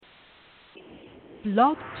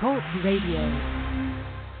Blog Talk Radio.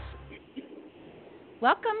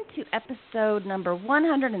 Welcome to episode number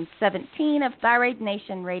 117 of Thyroid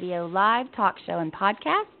Nation Radio Live Talk Show and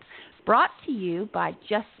Podcast, brought to you by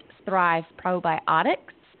Just Thrive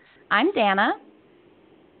Probiotics. I'm Dana.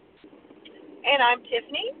 And I'm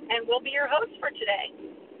Tiffany, and we'll be your hosts for today.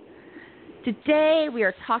 Today we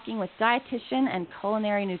are talking with dietitian and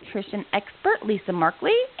culinary nutrition expert Lisa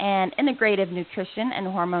Markley and integrative nutrition and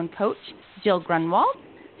hormone coach Jill Grunewald.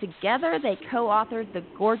 Together they co-authored the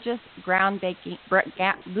gorgeous groundbreaking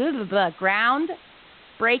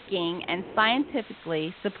and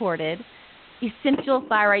scientifically supported Essential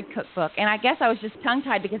Thyroid Cookbook. And I guess I was just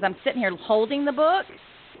tongue-tied because I'm sitting here holding the book,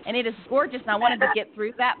 and it is gorgeous, and I wanted to get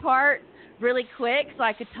through that part really quick so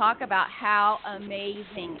I could talk about how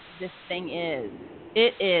amazing this thing is.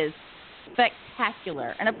 It is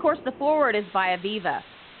spectacular. And, of course, the foreword is by Aviva,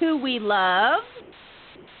 who we love.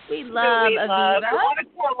 We love Aviva.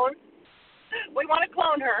 We want to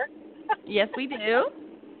clone her. Yes, we do.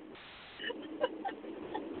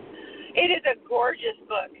 It is a gorgeous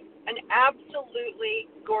book, an absolutely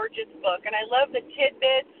gorgeous book. And I love the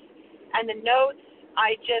tidbits and the notes.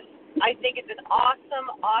 I think it's an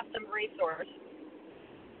awesome resource.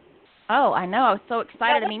 Oh, I know. I was so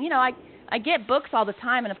excited. I mean, I get books all the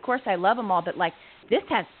time, and of course I love them all, but like this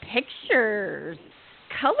has pictures,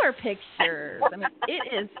 color pictures. I mean,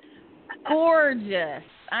 it is gorgeous.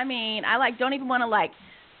 I mean, I don't even want to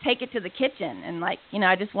take it to the kitchen and I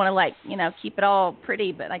just want to keep it all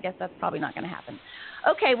pretty, but I guess that's probably not going to happen.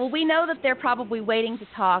 Okay, well, we know that they're probably waiting to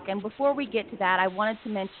talk, and before we get to that, I wanted to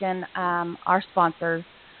mention our sponsors,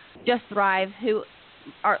 Just Thrive,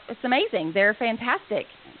 it's amazing. They're fantastic.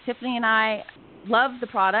 Tiffany and I love the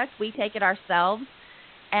product. We take it ourselves.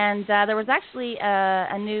 And there was actually a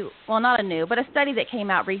study that came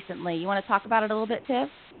out recently. You want to talk about it a little bit, Tiff?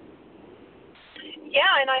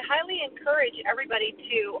 Yeah, and I highly encourage everybody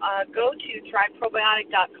to go to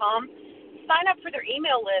thriveprobiotic.com, sign up for their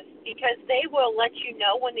email list, because they will let you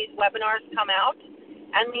know when these webinars come out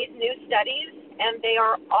and these new studies, and they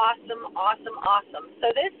are awesome. So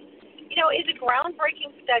this, is a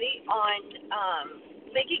groundbreaking study on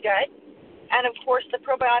leaky gut and, of course, the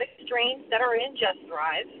probiotic strains that are in Just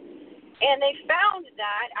Thrive. And they found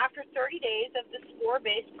that after 30 days of the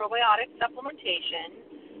spore-based probiotic supplementation,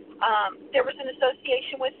 there was an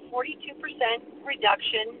association with 42%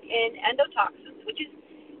 reduction in endotoxins, which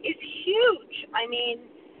is huge. I mean,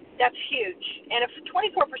 that's huge. And a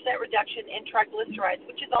 24% reduction in triglycerides,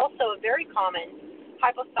 which is also a very common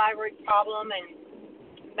hypothyroid problem and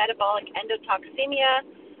metabolic endotoxemia,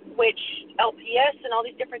 which LPS and all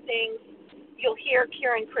these different things you'll hear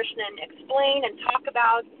Kiran Krishnan explain and talk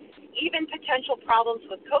about, even potential problems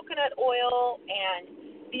with coconut oil and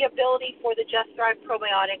the ability for the Just Thrive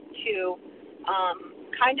probiotic to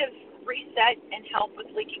kind of reset and help with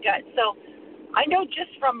leaky gut. So I know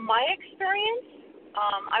just from my experience,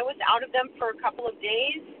 I was out of them for a couple of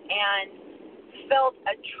days and felt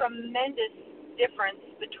a tremendous difference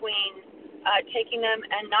between taking them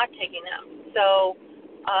and not taking them. So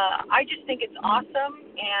I just think it's awesome,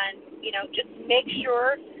 and, just make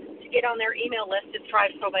sure to get on their email list at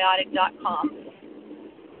thriveprobiotic.com.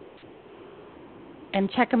 And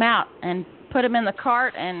check them out and put them in the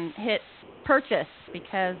cart and hit purchase,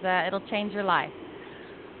 because it'll change your life.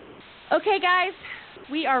 Okay, guys,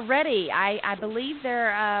 we are ready. I believe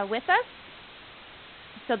they're with us.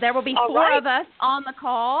 So there will be four of us on the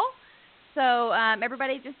call. So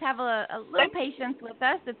everybody just have a little patience with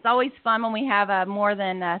us. It's always fun when we have more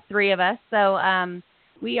than three of us. So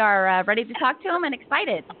we are ready to talk to them and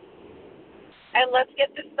excited. And let's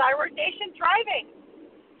get this Thyroid Nation thriving.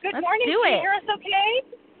 Good morning. Do it. Can you hear us okay?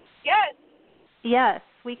 Yes. Yes,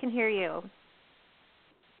 we can hear you.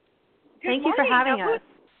 Good Thank you for having us.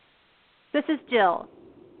 This is Jill.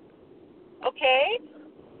 Okay.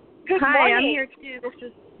 Good Hi, morning. I'm here too.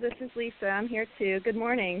 This is Lisa. I'm here too. Good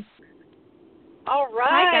morning. All right.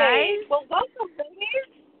 Hi, guys. Well, welcome, ladies.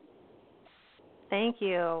 Thank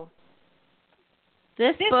you.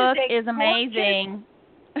 This book is amazing.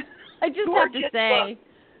 I just have to say,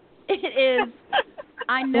 it is.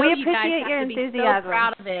 I know we you guys appreciate have your to be enthusiasm. so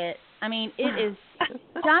proud of it. I mean, it is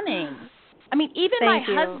stunning. I mean, even Thank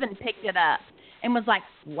my you. husband picked it up and was like,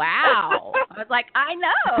 wow. I was like, I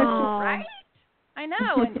know, right? I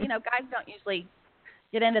know. And, guys don't usually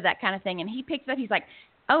get into that kind of thing. And he picked it up. He's like,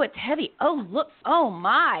 oh, it's heavy. Oh, look. Oh,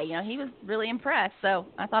 my. He was really impressed. So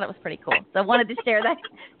I thought it was pretty cool. So I wanted to share that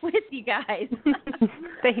with you guys.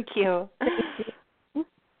 Thank you.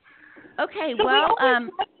 Okay, So well, we always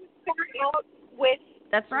want to start out with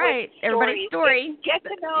that's right. with Everybody's story. Get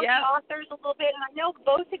to know the authors a little bit. And I know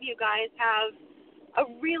both of you guys have a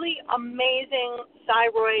really amazing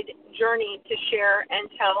thyroid journey to share and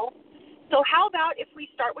tell. So how about if we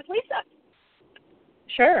start with Lisa?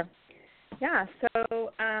 Sure. Yeah,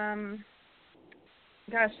 so,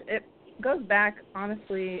 gosh, it goes back,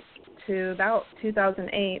 honestly, to about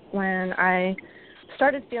 2008 when I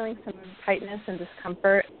started feeling some tightness and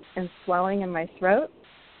discomfort and swelling in my throat.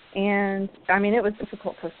 And, I mean, it was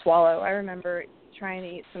difficult to swallow. I remember trying to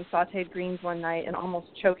eat some sautéed greens one night and almost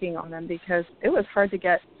choking on them because it was hard to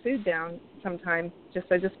get food down sometimes.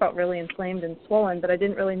 I just felt really inflamed and swollen, but I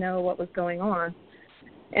didn't really know what was going on.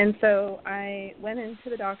 And so I went into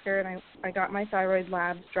the doctor and I got my thyroid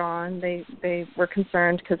labs drawn. They were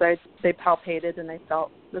concerned because they palpated and they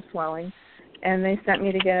felt the swelling. And they sent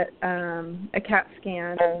me to get a CAT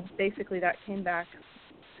scan. And basically that came back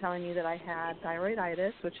telling me that I had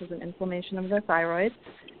thyroiditis, which is an inflammation of the thyroid.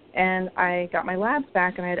 And I got my labs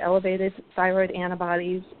back and I had elevated thyroid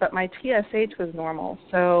antibodies, but my TSH was normal.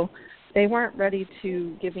 So they weren't ready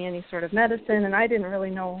to give me any sort of medicine, and I didn't really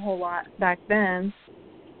know a whole lot back then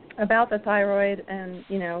about the thyroid and,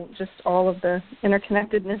 just all of the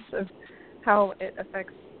interconnectedness of how it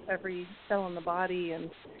affects every cell in the body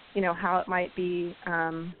and, how it might be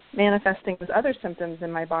manifesting with other symptoms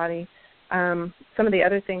in my body. Some of the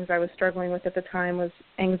other things I was struggling with at the time was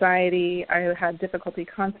anxiety. I had difficulty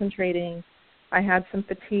concentrating. I had some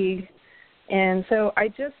fatigue. And so I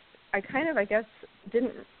guess,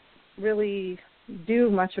 didn't really do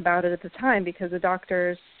much about it at the time because the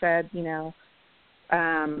doctors said, you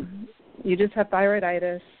just have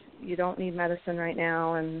thyroiditis. You don't need medicine right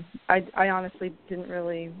now. And I honestly didn't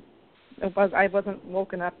really, I wasn't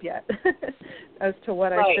woken up yet as to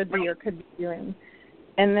what I should be or could be doing.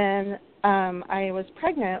 And then I was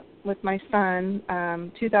pregnant with my son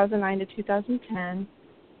 2009 to 2010,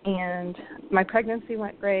 and my pregnancy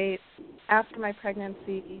went great. After my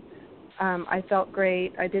pregnancy, I felt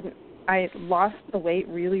great. I lost the weight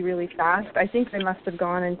really, really fast. I think I must have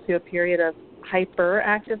gone into a period of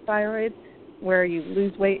hyperactive thyroid where you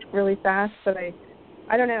lose weight really fast, but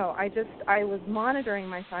I don't know. I was monitoring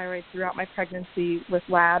my thyroid throughout my pregnancy with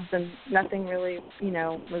labs, and nothing really,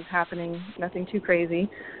 was happening, nothing too crazy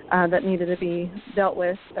that needed to be dealt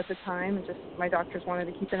with at the time. And just my doctors wanted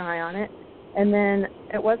to keep an eye on it. And then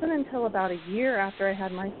it wasn't until about a year after I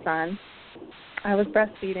had my son, I was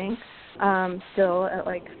breastfeeding still at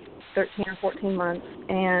like 13 or 14 months,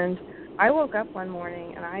 and I woke up one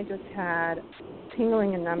morning and I just had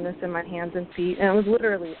tingling and numbness in my hands and feet. And it was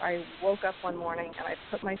literally, I woke up one morning and I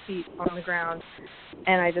put my feet on the ground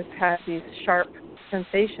and I just had these sharp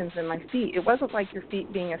sensations in my feet. It wasn't like your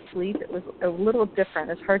feet being asleep. It was a little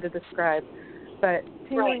different. It's hard to describe. But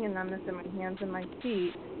tingling and numbness in my hands and my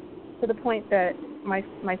feet to the point that my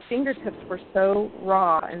fingertips were so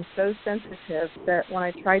raw and so sensitive that when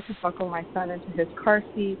I tried to buckle my son into his car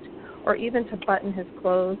seat or even to button his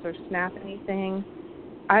clothes or snap anything,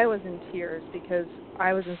 I was in tears because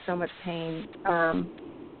I was in so much pain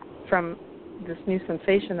from this new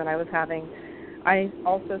sensation that I was having. I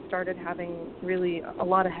also started having really a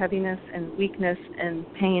lot of heaviness and weakness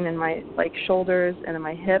and pain in my shoulders and in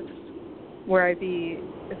my hips, where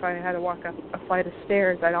if I had to walk up a flight of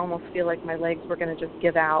stairs, I'd almost feel like my legs were going to just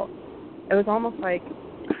give out. It was almost like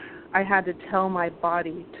I had to tell my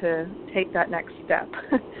body to take that next step.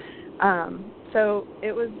 So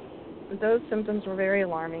those symptoms were very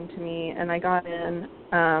alarming to me, and I got in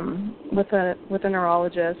with a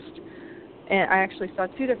neurologist, and I actually saw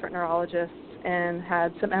 2 different neurologists and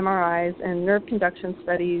had some MRIs and nerve conduction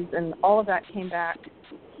studies, and all of that came back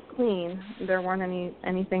clean. There wasn't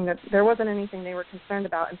anything they were concerned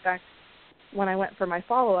about. In fact, when I went for my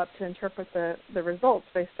follow-up to interpret the results,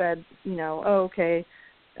 they said, you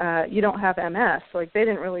don't have MS. Like, they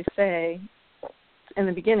didn't really say in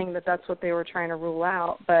the beginning that that's what they were trying to rule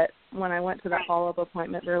out, but when I went to that follow-up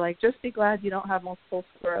appointment, they're like, just be glad you don't have multiple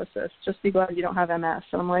sclerosis. Just be glad you don't have MS.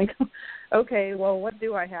 So I'm like, okay, well, what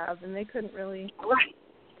do I have? And they couldn't really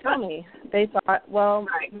tell me. They thought, well,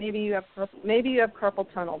 maybe you have carpal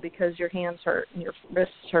tunnel because your hands hurt and your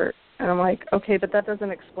wrists hurt. And I'm like, okay, but that doesn't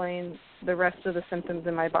explain the rest of the symptoms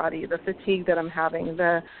in my body, the fatigue that I'm having,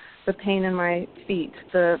 the pain in my feet,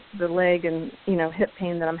 the leg and, hip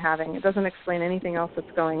pain that I'm having. It doesn't explain anything else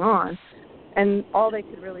that's going on. And all they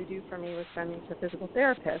could really do for me was send me to physical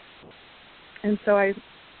therapists. And so I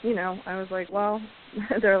was like, well,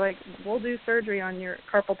 they're like, we'll do surgery on your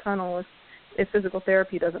carpal tunnel if physical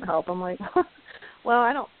therapy doesn't help. I'm like, well,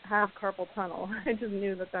 I don't have carpal tunnel. I just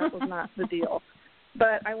knew that was not the deal.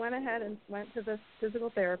 But I went ahead and went to the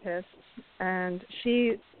physical therapist, and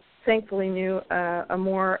she thankfully knew a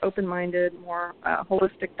more open-minded, more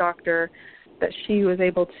holistic doctor that she was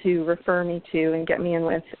able to refer me to and get me in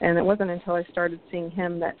with. And it wasn't until I started seeing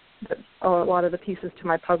him that a lot of the pieces to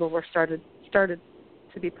my puzzle were started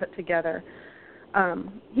to be put together.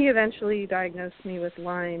 He eventually diagnosed me with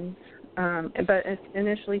Lyme's, but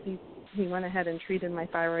initially he went ahead and treated my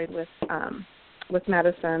thyroid with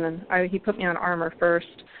medicine, and he put me on Armour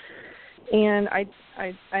first. And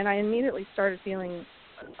I immediately started feeling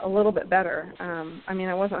a little bit better. I mean,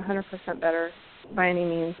 I wasn't 100% better by any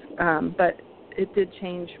means, but it did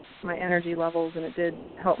change my energy levels, and it did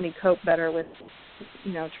help me cope better with,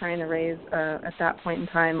 trying to raise, at that point in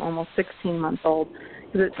time, almost 16-month-old,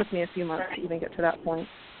 because it took me a few months to even get to that point.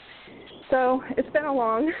 So it's been a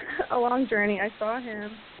long journey. I saw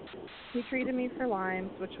him. He treated me for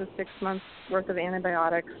Lyme's, which was 6 months worth of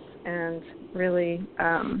antibiotics, and really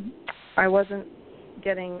I wasn't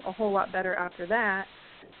getting a whole lot better after that.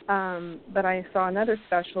 But I saw another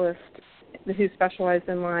specialist who specialized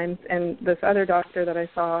in Lyme's, and this other doctor that I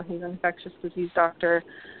saw, he's an infectious disease doctor,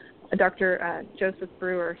 Dr. Joseph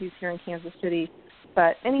Brewer. He's here in Kansas City.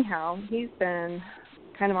 But anyhow, he's been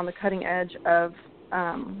kind of on the cutting edge of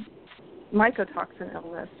mycotoxin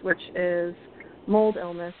illness, which is mold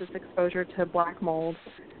illness. It's exposure to black mold.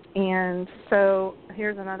 And so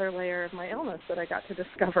here's another layer of my illness that I got to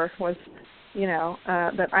discover was,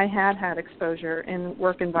 that I had exposure in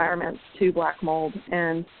work environments to black mold,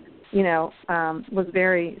 and, was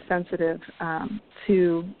very sensitive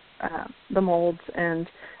to the molds, and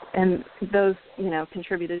those,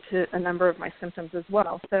 contributed to a number of my symptoms as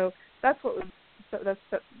well. So that's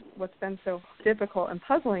what's been so difficult and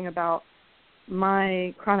puzzling about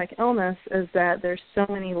my chronic illness is that there's so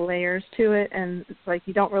many layers to it, and it's like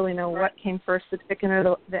you don't really know what came first, the chicken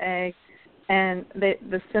or the egg, and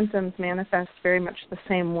the symptoms manifest very much the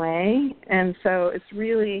same way. And so it's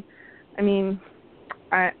really, I'm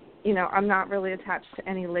not really attached to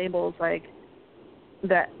any labels like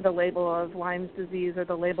that, the label of Lyme's disease or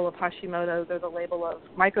the label of Hashimoto's or the label of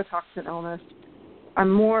mycotoxin illness.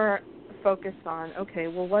 I'm more focused on, okay,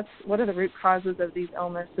 well, what are the root causes of these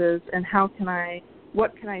illnesses, and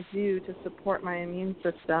what can I do to support my immune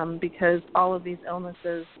system, because all of these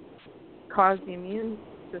illnesses cause the immune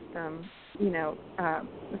system,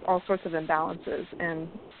 with all sorts of imbalances and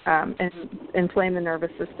inflame the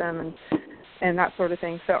nervous system and that sort of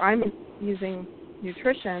thing. So I'm using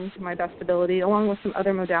nutrition to my best ability, along with some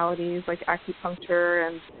other modalities like acupuncture,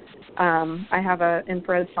 and I have an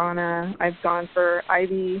infrared sauna. I've gone for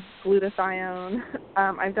IV glutathione.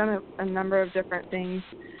 I've done a number of different things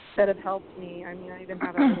that have helped me. I even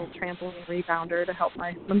have a little trampoline rebounder to help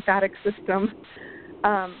my lymphatic system.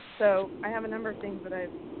 So I have a number of things that I've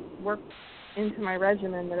worked into my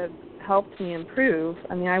regimen that have helped me improve.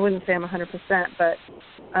 I wouldn't say I'm 100%, but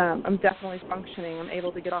I'm definitely functioning. I'm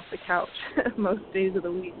able to get off the couch most days of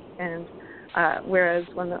the week, and whereas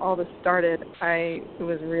when all this started, it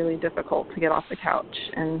was really difficult to get off the couch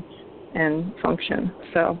and function.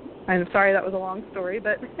 So I'm sorry that was a long story,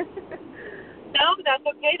 but no, that's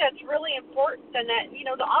okay. That's really important. And that,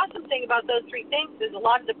 the awesome thing about those three things is a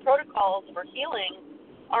lot of the protocols for healing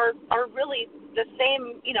are really the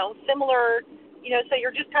same, similar, so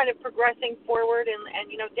you're just kind of progressing forward. And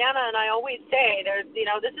Dana and I always say there's,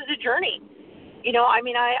 this is a journey.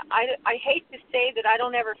 I hate to say that I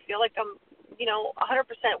don't ever feel like I'm 100%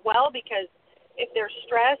 well, because if there's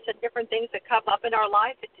stress and different things that come up in our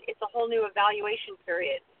life, it's a whole new evaluation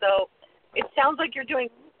period. So it sounds like you're doing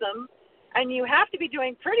awesome, and you have to be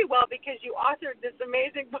doing pretty well because you authored this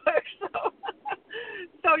amazing book.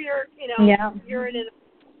 So you're, you're in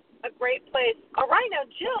a great place. All right, now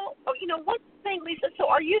Jill. One thing, Lisa. So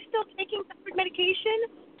are you still taking medication,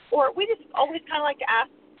 or we just always kind of like to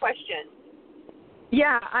ask questions?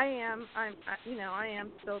 Yeah, I am. I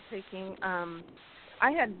am still taking.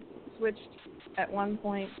 I had switched at one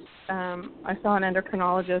point. I saw an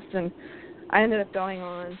endocrinologist, and I ended up going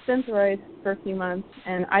on Thyroid for a few months,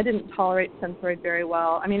 and I didn't tolerate Thyroid very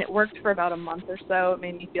well. It worked for about a month or so. It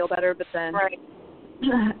made me feel better, but then, right.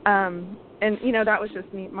 And that was just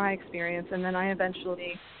my experience. And then I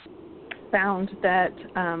eventually found that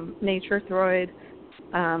Nature Thyroid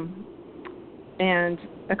and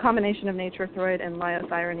a combination of Nature Thyroid and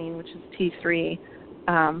liothyronine, which is T3,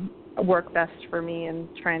 work best for me in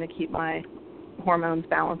trying to keep my hormones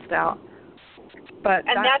balanced out. But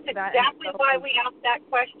that's exactly why we asked that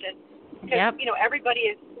question, because everybody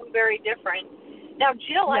is very different. Now,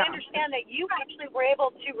 Jill, I understand that you actually were able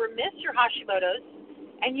to remiss your Hashimoto's,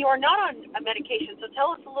 and you are not on a medication. So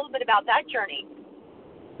tell us a little bit about that journey.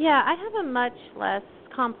 Yeah, I have a much less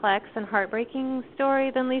complex and heartbreaking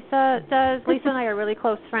story than Lisa does. Lisa and I are really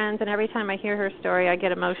close friends, and every time I hear her story, I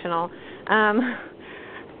get emotional.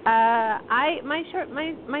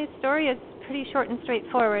 My story is pretty short and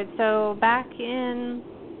straightforward. So back in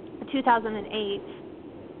 2008,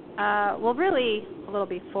 well, really a little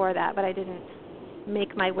before that, but I didn't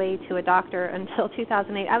make my way to a doctor until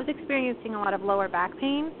 2008. I was experiencing a lot of lower back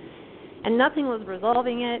pain, and nothing was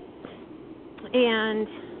resolving it. And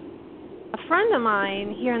a friend of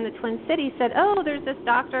mine here in the Twin Cities said, "Oh, there's this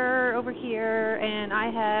doctor over here, and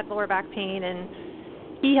I have lower back pain, and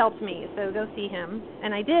he helped me, so go see him."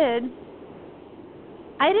 And I did.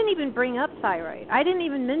 I didn't even bring up thyroid. I didn't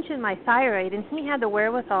even mention my thyroid, and he had the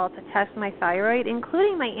wherewithal to test my thyroid,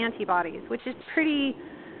 including my antibodies, which is pretty,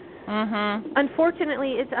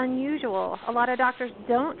 unfortunately, it's unusual. A lot of doctors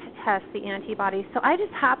don't test the antibodies, so I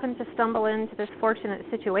just happened to stumble into this fortunate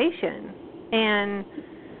situation and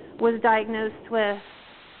was diagnosed with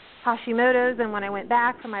Hashimoto's, and when I went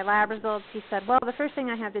back for my lab results, he said, "Well, the first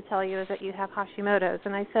thing I have to tell you is that you have Hashimoto's."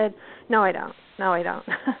 And I said, "No, I don't. No, I don't."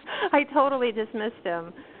 I totally dismissed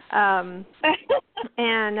him. And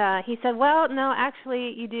he said, "Well, no,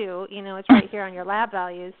 actually you do. You know, it's right here on your lab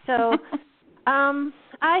values." So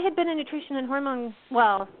I had been a nutrition and hormone,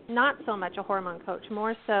 well, not so much a hormone coach,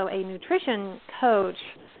 more so a nutrition coach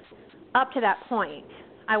up to that point.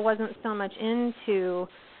 I wasn't so much into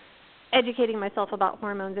educating myself about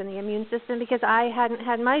hormones and the immune system because I hadn't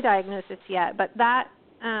had my diagnosis yet. But that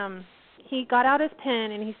he got out his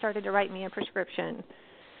pen and he started to write me a prescription.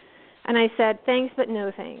 And I said, "Thanks, but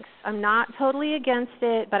no thanks. I'm not totally against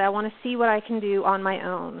it, but I want to see what I can do on my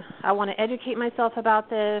own. I want to educate myself about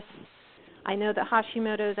this. I know that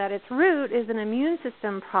Hashimoto's at its root is an immune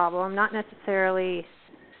system problem, not necessarily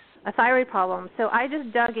a thyroid problem." So I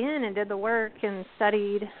just dug in and did the work and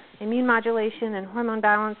studied immune modulation and hormone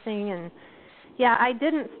balancing. And, yeah, I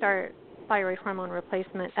didn't start thyroid hormone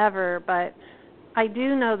replacement ever, but I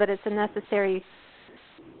do know that it's a necessary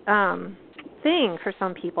thing for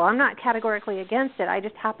some people. I'm not categorically against it. I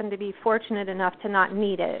just happen to be fortunate enough to not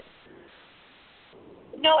need it.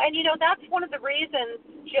 No, and, you know, that's one of the reasons,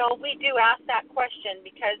 Jill, we do ask that question,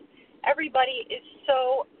 because everybody is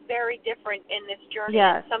so very different in this journey.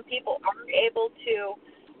 Yes. Some people are able to,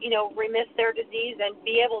 you know, remiss their disease and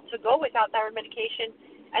be able to go without thyroid medication.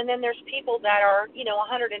 And then there's people that are, you know,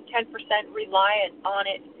 110% reliant on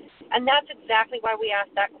it. And that's exactly why we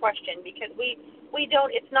ask that question, because we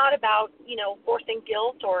don't, it's not about, you know, forcing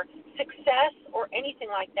guilt or success or anything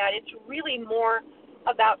like that. It's really more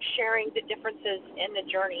about sharing the differences in the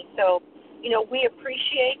journey. So, you know, we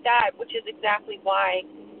appreciate that, which is exactly why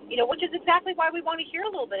we want to hear a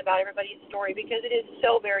little bit about everybody's story, because it is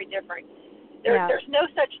so very different. There's no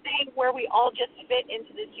such thing where we all just fit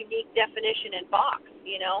into this unique definition and box,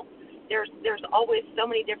 you know. There's always so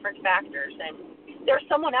many different factors, and there's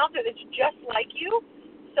someone out there that's just like you.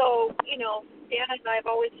 So, you know, Dan and I have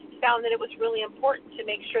always found that it was really important to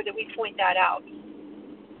make sure that we point that out.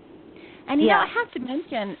 And, you know, I have to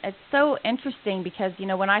mention, it's so interesting because, you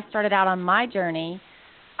know, when I started out on my journey,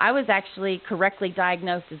 I was actually correctly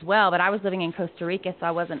diagnosed as well, but I was living in Costa Rica, so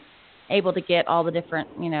I wasn't able to get all the different,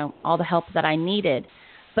 you know, all the help that I needed.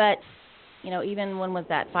 But, you know, even when was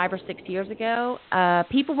that, 5 or 6 years ago,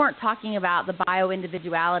 people weren't talking about the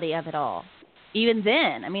bio-individuality of it all. Even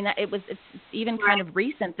then, I mean, it's even kind of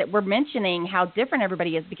recent that we're mentioning how different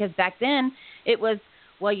everybody is, because back then it was,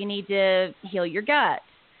 well, you need to heal your gut,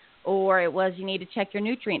 or it was you need to check your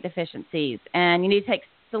nutrient deficiencies, and you need to take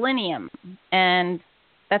selenium, and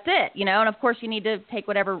that's it, you know. And, of course, you need to take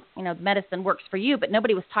whatever, you know, medicine works for you, but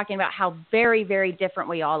nobody was talking about how very, very different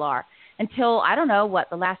we all are until, I don't know,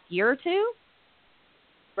 the last year or two?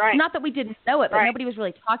 Right. Not that we didn't know it, but nobody was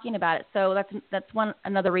really talking about it. So that's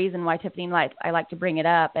another reason why Tiffany and I like to bring it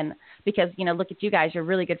up, and because, you know, look at you guys, you're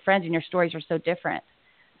really good friends, and your stories are so different.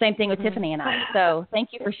 Same thing with Tiffany and I. So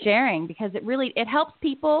thank you for sharing, because it helps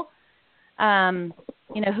people,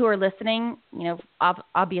 you know, who are listening, you know,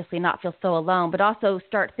 obviously not feel so alone, but also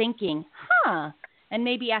start thinking, and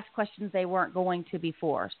maybe ask questions they weren't going to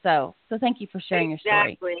before. So thank you for sharing your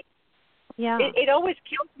story. Exactly. Yeah. It always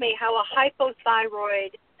kills me how a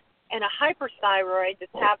hypothyroid and a hyperthyroid that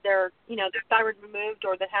have their thyroid removed,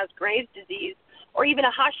 or that has Graves' disease, or even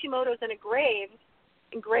a Hashimoto's and a Graves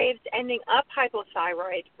ending up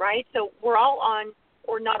hypothyroid, right? So we're all on,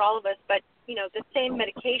 or not all of us, but, you know, the same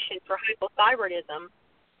medication for hypothyroidism,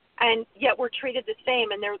 and yet we're treated the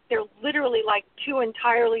same, and they're literally like two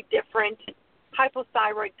entirely different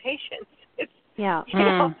hypothyroid patients. It's, you know,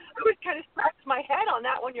 I always kind of scratch my head on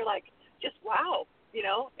that one. You're like, just wow, you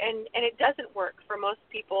know, and it doesn't work for most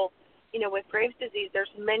people. You know, with Graves' disease,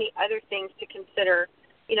 there's many other things to consider.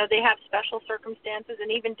 You know, they have special circumstances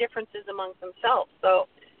and even differences among themselves. So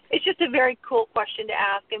it's just a very cool question to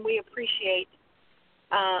ask, and we appreciate,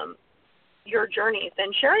 your journeys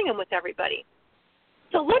and sharing them with everybody.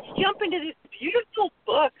 So let's jump into this beautiful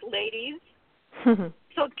book, ladies.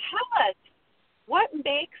 So tell us, what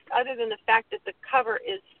makes, other than the fact that the cover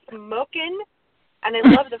is smoking, and I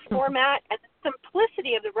love the format and the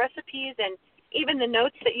simplicity of the recipes and even the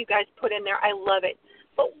notes that you guys put in there, I love it.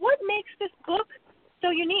 But what makes this book so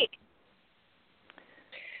unique?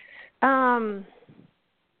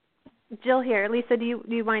 Jill here. Lisa, do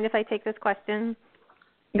you mind if I take this question?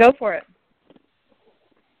 Go for it.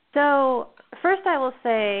 So first I will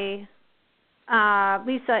say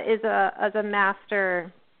Lisa is a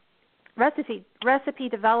master recipe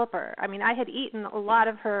developer. I mean, I had eaten a lot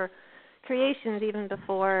of her creations even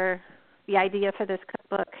before the idea for this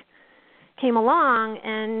cookbook came along.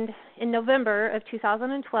 And in November of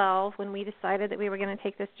 2012, when we decided that we were going to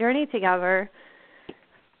take this journey together,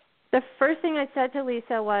 the first thing I said to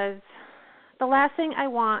Lisa was, the last thing I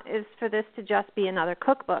want is for this to just be another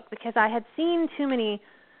cookbook, because I had seen too many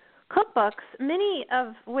cookbooks, many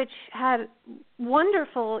of which had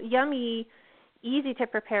wonderful, yummy,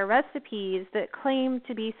 easy-to-prepare recipes that claimed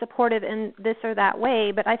to be supportive in this or that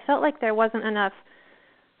way, but I felt like there wasn't enough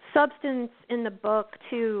substance in the book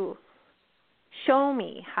to show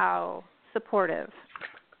me how supportive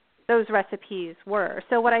those recipes were.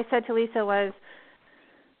 So what I said to Lisa was,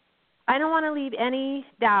 I don't want to leave any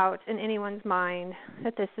doubt in anyone's mind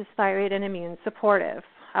that this is thyroid and immune supportive.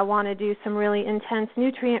 I want to do some really intense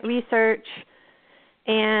nutrient research,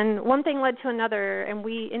 and one thing led to another, and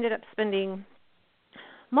we ended up spending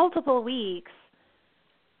multiple weeks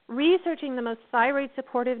researching the most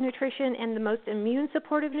thyroid-supportive nutrition and the most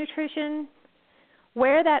immune-supportive nutrition,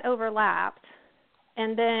 where that overlapped.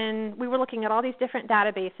 And then we were looking at all these different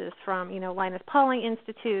databases from, Linus Pauling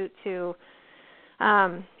Institute to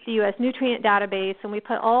the U.S. Nutrient Database, and we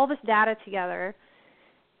put all this data together.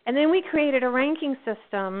 And then we created a ranking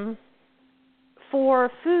system for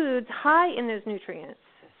foods high in those nutrients.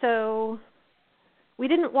 So we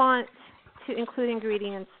didn't want to include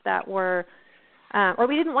ingredients that were, or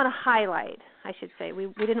we didn't want to highlight, I should say. We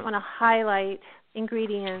didn't want to highlight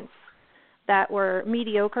ingredients that were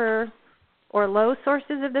mediocre or low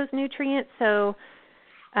sources of those nutrients. So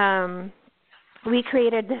we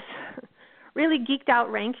created this really geeked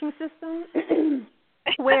out ranking system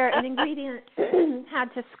where an ingredient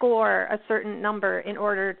had to score a certain number in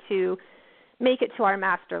order to make it to our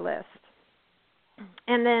master list.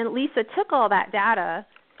 And then Lisa took all that data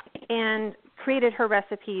and created her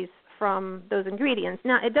recipes from those ingredients.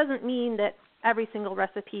 Now, it doesn't mean that every single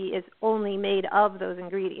recipe is only made of those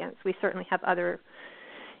ingredients. We certainly have other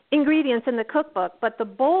ingredients in the cookbook, but the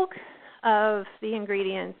bulk of the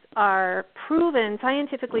ingredients are proven,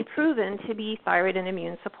 scientifically proven, to be thyroid and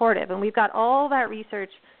immune supportive. And we've got all that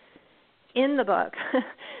research in the book,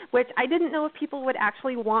 which I didn't know if people would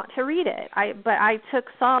actually want to read it. But I took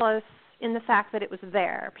solace in the fact that it was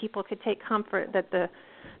there. People could take comfort that the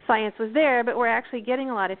science was there, but we're actually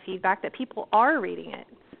getting a lot of feedback that people are reading it.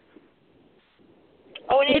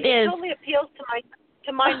 Oh, and it totally appeals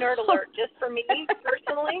to my nerd alert, just for me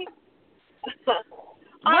personally.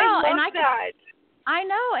 I love that. I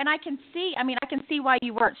know, and I can see why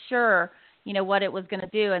you weren't sure, what it was going to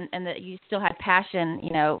do, and that you still had passion,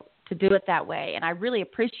 to do it that way. And I really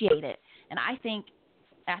appreciate it. And I think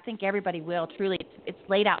everybody will, truly. It's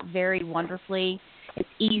laid out very wonderfully. It's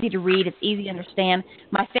easy to read. It's easy to understand.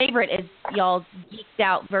 My favorite is y'all's geeked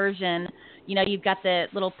out version. You've got the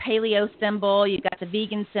little paleo symbol. You've got the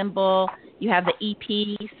vegan symbol. You have the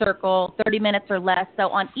EP circle, 30 minutes or less. So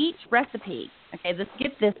on each recipe, okay,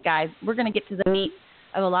 get this, guys. We're going to get to the meat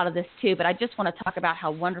of a lot of this too, but I just want to talk about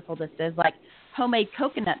how wonderful this is. Like homemade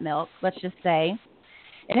coconut milk, let's just say.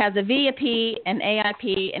 It has a VAP, an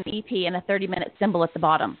AIP, an EP, and a 30-minute symbol at the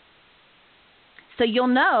bottom. So you'll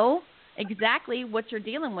know exactly what you're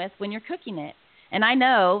dealing with when you're cooking it. And I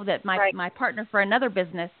know that my partner for another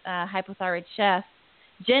business, Hypothyroid Chef,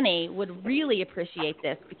 Jenny, would really appreciate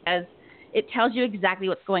this because it tells you exactly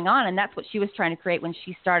what's going on, and that's what she was trying to create when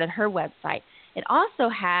she started her website. It also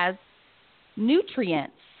has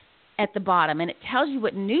nutrients at the bottom, and it tells you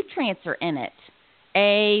what nutrients are in it.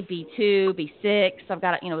 A, B2, B6. I've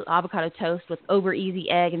got avocado toast with over easy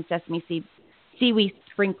egg and sesame seed, seaweed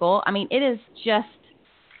sprinkle. I mean, it is just,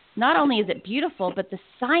 not only is it beautiful, but the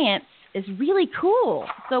science is really cool.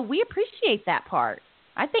 So we appreciate that part.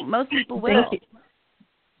 I think most people will.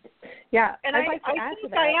 Yeah, and I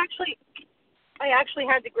actually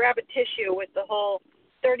had to grab a tissue with the whole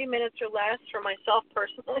 30 minutes or less for myself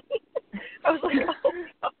personally. I was like, oh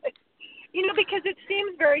God. Because it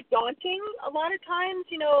seems very daunting a lot of times.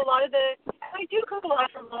 I do cook a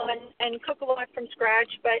lot from home and cook a lot from scratch,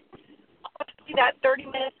 but honestly, that 30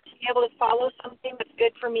 minutes to be able to follow something that's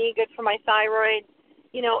good for me, good for my thyroid,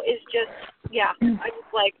 is just, I was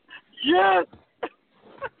like, yes.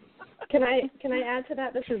 Can I add to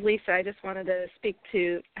that? This is Lisa. I just wanted to speak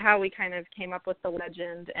to how we kind of came up with the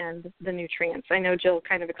legend and the nutrients. I know Jill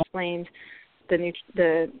kind of explained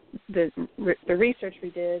the research we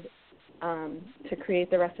did to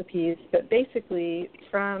create the recipes, but basically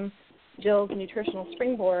from Jill's nutritional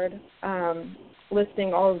springboard,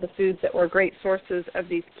 listing all of the foods that were great sources of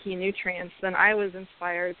these key nutrients, then I was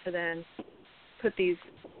inspired to then put these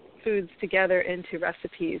foods together into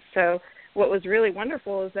recipes. So what was really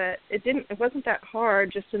wonderful is that it wasn't that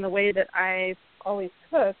hard, just in the way that I've always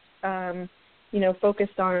cooked,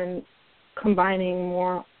 focused on combining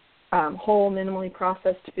more whole, minimally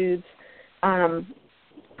processed foods,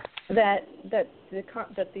 that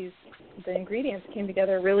the ingredients came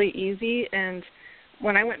together really easy. And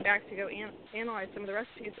when I went back to go analyze some of the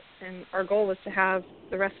recipes, and our goal was to have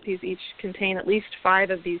the recipes each contain at least 5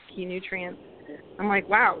 of these key nutrients, I'm like,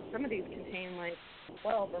 wow, some of these contain like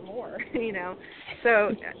 12 or more,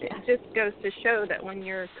 So it just goes to show that when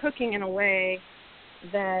you're cooking in a way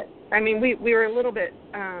that, we were a little bit,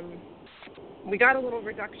 we got a little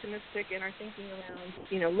reductionistic in our thinking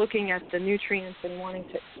around, looking at the nutrients and wanting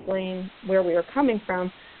to explain where we were coming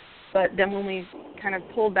from. But then when we kind of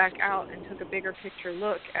pulled back out and took a bigger picture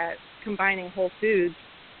look at combining whole foods,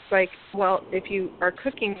 it's like, well, if you are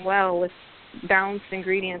cooking well with balanced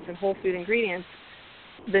ingredients and whole food ingredients,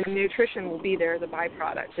 the nutrition will be there as a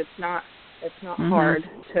byproduct. It's not hard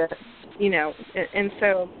to, and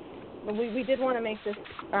so we did want to make this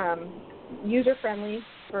user-friendly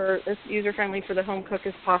for the home cook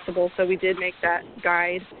as possible. So we did make that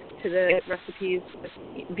guide to the recipes,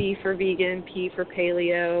 V for vegan, P for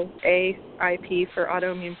paleo, AIP for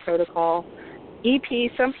autoimmune protocol.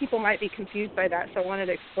 EP, some people might be confused by that, so I wanted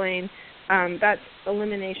to explain. That's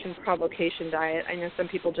elimination provocation diet. I know some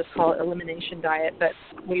people just call it elimination diet, but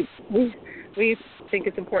we think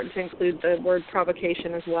it's important to include the word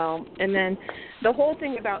provocation as well. And then the whole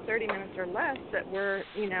thing about 30 minutes or less that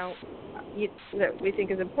that we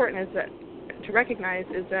think is important is that to recognize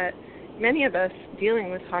is that many of us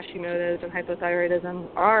dealing with Hashimoto's and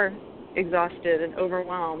hypothyroidism are exhausted and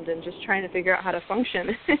overwhelmed and just trying to figure out how to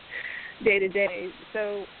function day to day.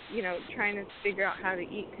 So, trying to figure out how to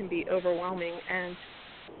eat can be overwhelming. And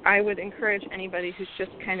I would encourage anybody who's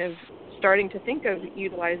just kind of starting to think of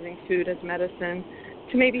utilizing food as medicine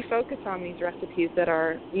to maybe focus on these recipes that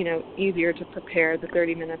are, easier to prepare, the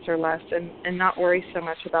 30 minutes or less, and not worry so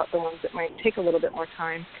much about the ones that might take a little bit more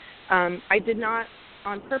time. I did not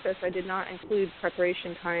include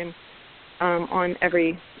preparation time on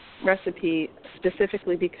every recipe,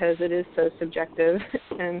 specifically because it is so subjective,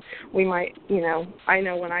 and we might, I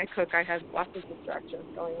know when I cook I have lots of distractions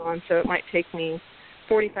going on, so it might take me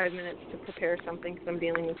 45 minutes to prepare something because I'm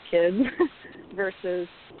dealing with kids versus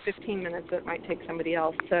 15 minutes that might take somebody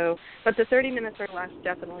else. So, but the 30 minutes or less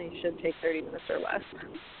definitely should take 30 minutes or less.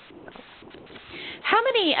 So. How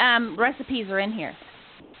many recipes are in here?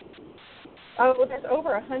 Oh, well, there's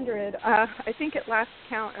over 100. I think at last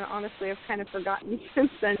count, and honestly I've kind of forgotten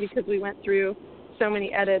since then because we went through so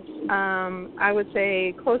many edits. I would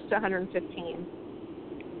say close to 115.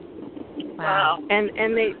 Wow. And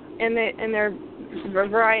they're a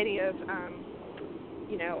variety of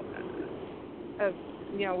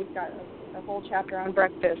we've got a whole chapter on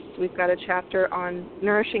breakfast. We've got a chapter on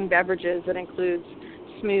nourishing beverages that includes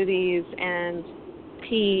smoothies and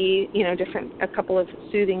tea, a couple of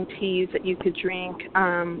soothing teas that you could drink,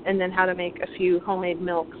 and then how to make a few homemade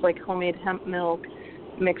milks, like homemade hemp milk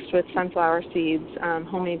mixed with sunflower seeds,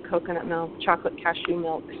 homemade coconut milk, chocolate cashew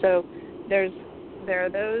milk. So there are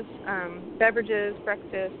those beverages,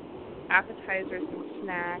 breakfast, appetizers, and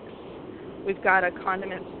snacks. We've got a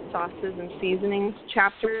condiment, sauces, and seasonings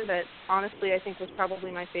chapter that honestly I think was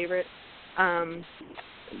probably my favorite.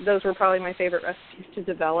 Those were probably my favorite recipes to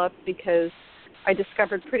develop because I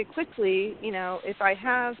discovered pretty quickly, if I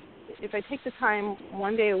take the time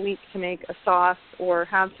one day a week to make a sauce or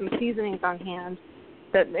have some seasonings on hand,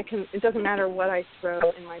 that it doesn't matter what I throw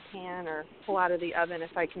in my pan or pull out of the oven.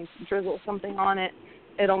 If I can drizzle something on it,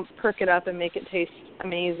 it'll perk it up and make it taste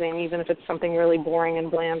amazing, even if it's something really boring and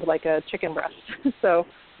bland like a chicken breast. So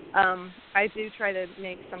I do try to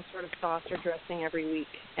make some sort of sauce or dressing every week,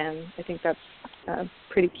 and I think that's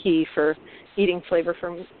pretty key for eating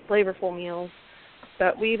flavorful meals.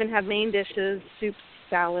 But we even have main dishes, soups,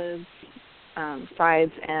 salads,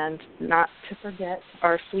 sides, and not to forget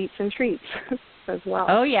our sweets and treats as well.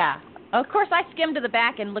 Oh, yeah. Of course, I skimmed to the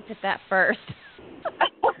back and looked at that first.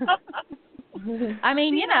 I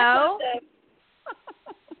mean,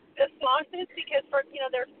 The sauces because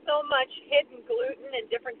there's so much hidden gluten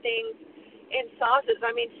and different things in sauces.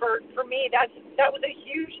 I mean, for me, that was a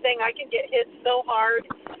huge thing. I can get hit so hard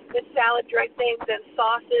with salad dressings and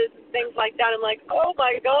sauces and things like that. I'm like, oh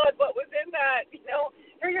my God, what was in that?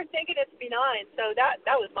 Here you're thinking it's benign. So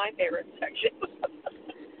that was my favorite section.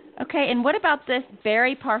 Okay, and what about this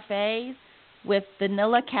berry parfaits with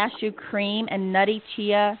vanilla cashew cream and nutty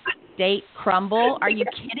chia date crumble? Are you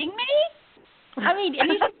kidding me? I mean, and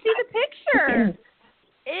you should see the picture.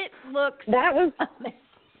 It looks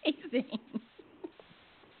amazing.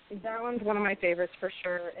 That one's one of my favorites for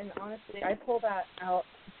sure. And honestly, I pull that out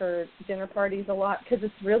for dinner parties a lot because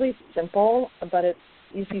it's really simple, but if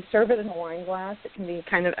you serve it in a wine glass, it can be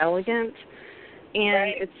kind of elegant.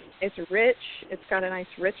 And it's rich. It's got a nice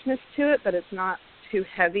richness to it, but it's not too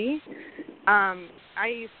heavy. I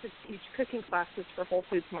used to teach cooking classes for Whole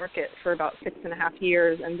Foods Market for about 6.5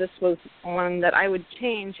 years, and this was one that I would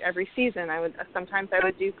change every season. Sometimes I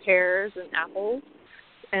would do pears and apples,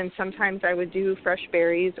 and sometimes I would do fresh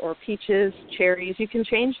berries or peaches, cherries. You can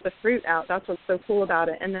change the fruit out. That's what's so cool about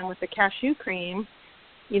it. And then with the cashew cream,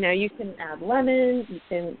 you can add lemon. You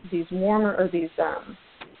can these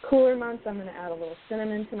cooler months, I'm going to add a little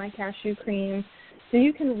cinnamon to my cashew cream. So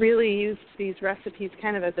you can really use these recipes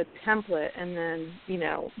kind of as a template and then,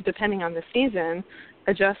 depending on the season,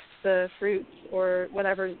 adjust the fruits or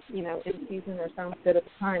whatever, in season or sounds good at the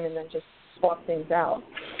time and then just swap things out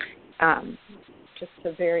just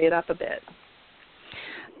to vary it up a bit.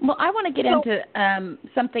 Well, I want to get into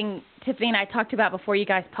something Tiffany and I talked about before you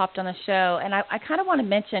guys popped on the show, and I kind of want to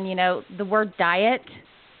mention, the word diet.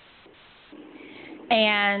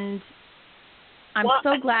 And I'm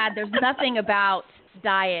so glad there's nothing about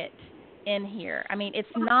diet in here. I mean, it's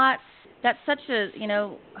not, that's such a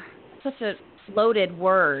loaded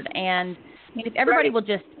word. And I mean, if everybody will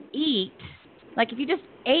just eat, like if you just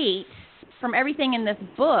ate from everything in this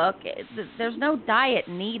book, there's no diet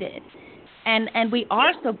needed. And we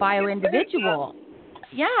are so bio-individual.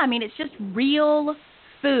 Yeah, I mean, it's just real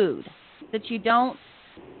food that you don't,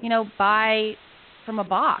 buy from a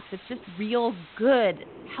box. It's just real good,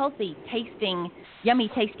 healthy tasting, yummy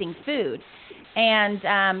tasting food. And,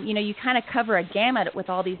 you kind of cover a gamut with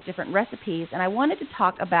all these different recipes. And I wanted to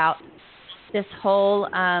talk about this whole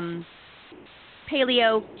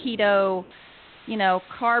paleo, keto,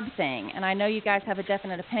 carb thing. And I know you guys have a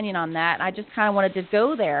definite opinion on that. And I just kind of wanted to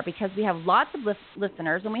go there because we have lots of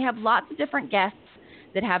listeners and we have lots of different guests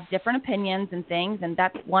that have different opinions and things. And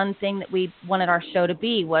that's one thing that we wanted our show to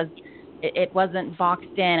be was it wasn't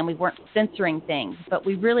boxed in and we weren't censoring things. But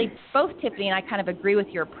we really, both Tiffany and I kind of agree with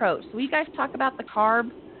your approach. So will you guys talk about the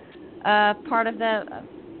carb part of the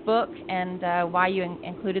book and why you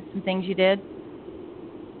included some things you did?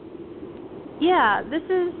 Yeah, this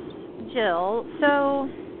is Jill. So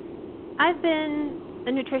I've been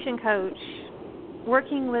a nutrition coach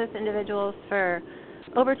working with individuals for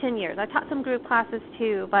over 10 years. I taught some group classes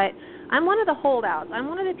too, but I'm one of the holdouts. I'm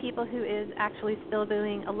one of the people who is actually still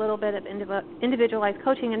doing a little bit of individualized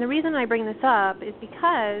coaching. And the reason I bring this up is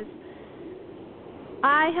because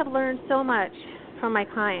I have learned so much from my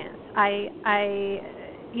clients.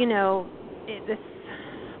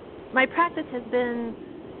 My practice has been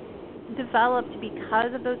developed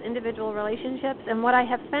because of those individual relationships. And what I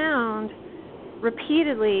have found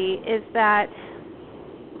repeatedly is that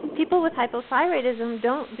people with hypothyroidism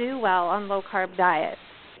don't do well on low-carb diets.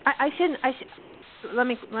 Let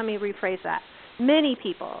me rephrase that. Many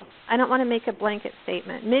people, I don't want to make a blanket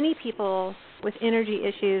statement, many people with energy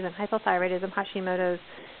issues and hypothyroidism, Hashimoto's,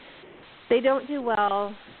 they don't do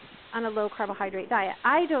well on a low-carbohydrate diet.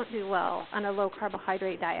 I don't do well on a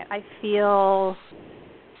low-carbohydrate diet. I feel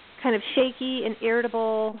kind of shaky and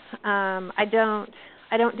irritable. I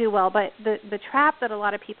don't do well. But the trap that a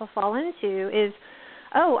lot of people fall into is,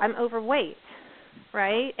 oh, I'm overweight,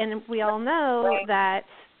 right? And we all know that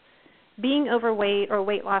being overweight or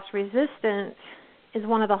weight loss resistant is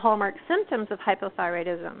one of the hallmark symptoms of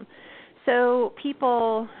hypothyroidism. So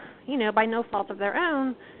people, by no fault of their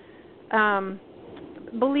own,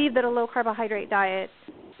 believe that a low-carbohydrate diet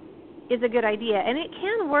is a good idea. And it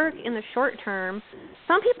can work in the short term.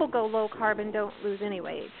 Some people go low-carb and don't lose any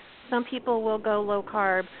weight. Some people will go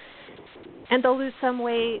low-carb and they'll lose some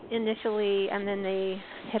weight initially and then they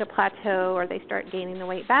hit a plateau or they start gaining the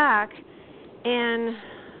weight back. And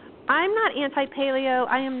I'm not anti-paleo.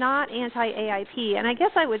 I am not anti-AIP. And I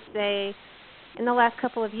guess I would say in the last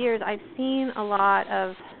couple of years I've seen a lot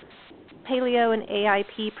of paleo and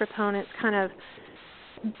AIP proponents kind of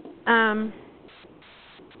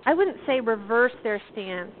I wouldn't say reverse their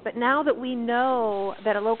stance, but now that we know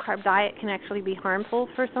that a low-carb diet can actually be harmful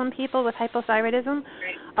for some people with hypothyroidism,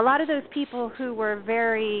 a lot of those people who were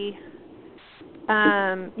very,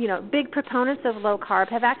 big proponents of low-carb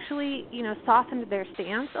have actually, softened their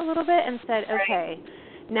stance a little bit and said, okay,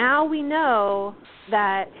 now we know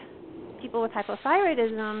that people with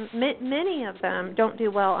hypothyroidism, many of them don't do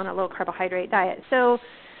well on a low-carbohydrate diet. So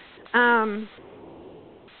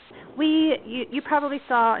you probably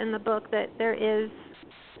saw in the book that there is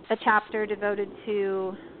a chapter devoted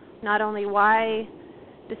to not only why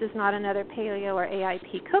this is not another paleo or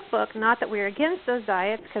AIP cookbook, not that we're against those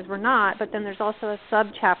diets, because we're not, but then there's also a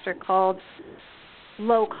sub-chapter called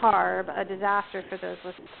Low Carb, a disaster for those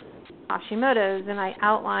with Hashimoto's, and I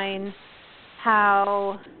outline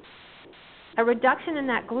how a reduction in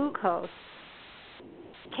that glucose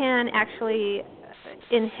can actually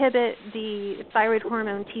inhibit the thyroid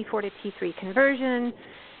hormone T4 to T3 conversion.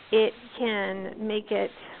 It can make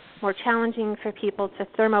it more challenging for people to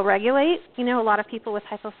thermoregulate. A lot of people with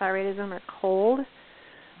hypothyroidism are cold.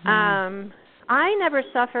 I never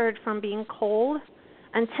suffered from being cold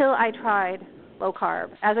until I tried low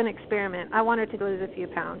carb as an experiment. I wanted to lose a few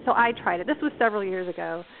pounds, so I tried it. This was several years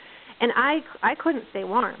ago, and I couldn't stay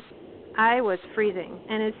warm. I was freezing,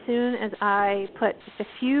 and as soon as I put just a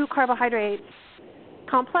few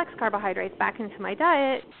complex carbohydrates back into my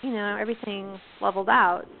diet, everything leveled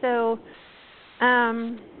out. So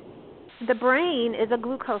the brain is a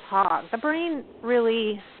glucose hog. The brain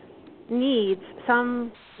really needs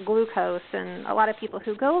some glucose, and a lot of people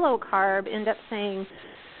who go low carb end up saying,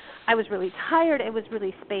 I was really tired, I was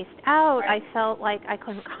really spaced out, I felt like I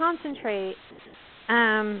couldn't concentrate.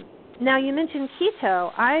 Now, you mentioned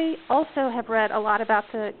keto. I also have read a lot about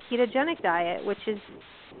the ketogenic diet, which is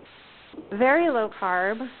very low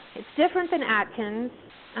carb. It's different than Atkins.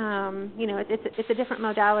 It's a different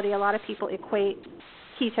modality. A lot of people equate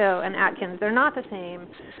keto and Atkins. They're not the same.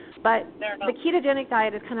 But the ketogenic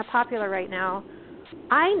diet is kind of popular right now.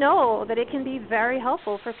 I know that it can be very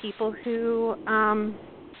helpful for people who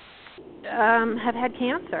have had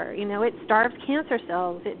cancer. It starves cancer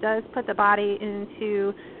cells. It does put the body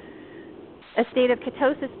into a state of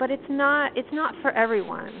ketosis, but it's not for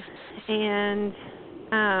everyone. And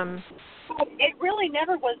it really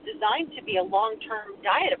never was designed to be a long-term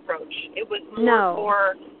diet approach. It was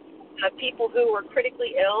more for people who were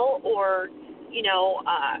critically ill or,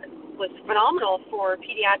 was phenomenal for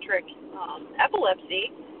pediatric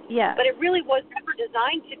epilepsy. Yeah. But it really was never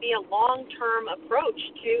designed to be a long-term approach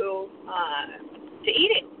to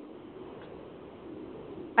eating.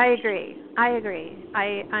 I agree.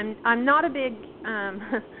 I'm not a big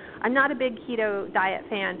I'm not a big keto diet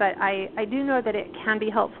fan, but I do know that it can be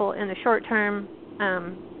helpful in the short term,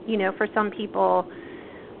 for some people.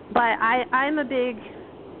 But I'm a big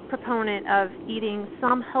proponent of eating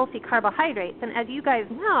some healthy carbohydrates, and as you guys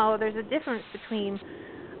know, there's a difference between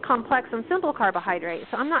complex and simple carbohydrates.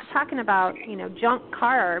 So I'm not talking about junk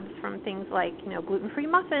carbs from things like gluten-free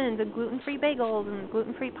muffins and gluten-free bagels and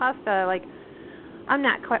gluten-free pasta. Like, I'm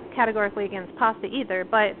not categorically against pasta either,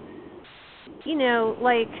 but,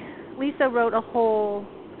 like Lisa wrote a whole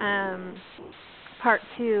part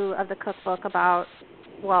 2 of the cookbook about,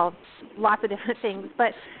 lots of different things,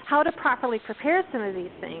 but how to properly prepare some of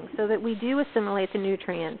these things so that we do assimilate the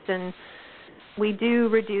nutrients and we do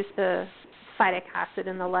reduce the phytic acid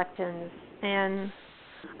and the lectins. And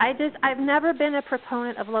I've never been a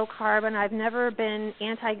proponent of low carb, and I've never been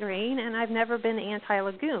anti-grain, and I've never been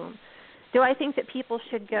anti-legume. Do I think that people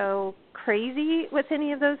should go crazy with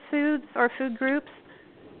any of those foods or food groups?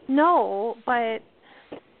 No, but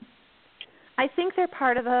I think they're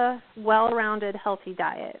part of a well-rounded, healthy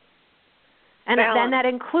diet. And then that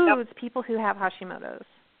includes people who have Hashimoto's.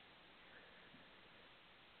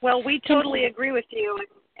 Well, we totally agree with you,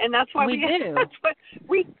 and that's why we that's what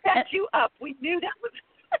we set you up. We knew that was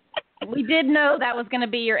We did know that was going to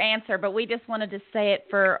be your answer, but we just wanted to say it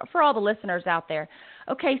for all the listeners out there.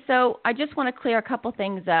 Okay, so I just want to clear a couple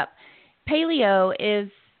things up. Paleo is,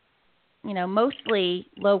 mostly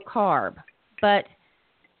low carb, but,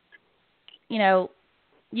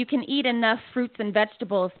 you can eat enough fruits and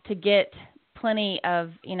vegetables to get plenty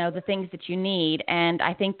of, the things that you need. And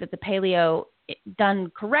I think that the paleo,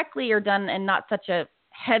 done correctly or done in not such a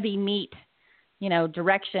heavy meat,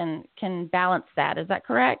 direction, can balance that. Is that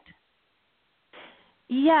correct?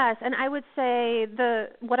 Yes, and I would say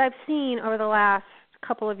what I've seen over the last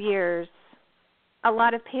couple of years, a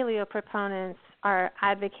lot of paleo proponents are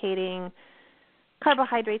advocating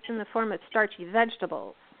carbohydrates in the form of starchy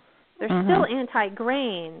vegetables. They're still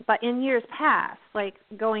anti-grain, but in years past, like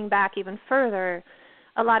going back even further,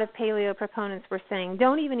 a lot of paleo proponents were saying,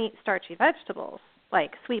 don't even eat starchy vegetables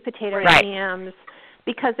like sweet potatoes, Right. yams,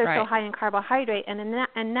 because they're so Right. high in carbohydrate.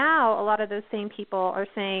 And now a lot of those same people are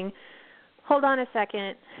saying, hold on a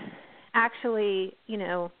second, actually,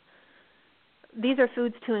 these are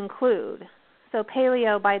foods to include. So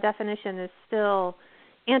paleo, by definition, is still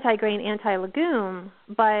anti-grain, anti-legume,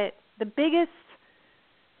 but the biggest,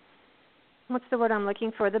 what's the word I'm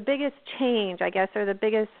looking for? The biggest change, I guess, or the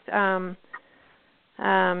biggest,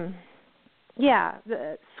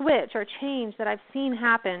 the switch or change that I've seen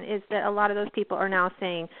happen is that a lot of those people are now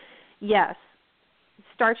saying, yes,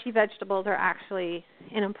 starchy vegetables are actually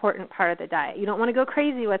an important part of the diet. You don't want to go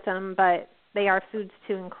crazy with them, but they are foods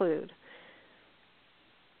to include.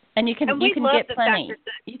 And you can get plenty.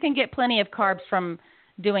 You can get plenty of carbs from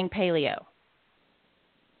doing paleo.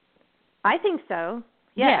 I think so.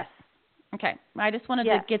 Yes. Okay. I just wanted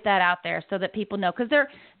to get that out there so that people know, because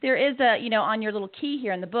there is a, on your little key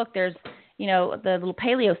here in the book, there's, the little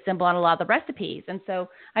paleo symbol on a lot of the recipes. And so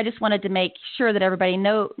I just wanted to make sure that everybody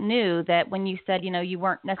knew that when you said, you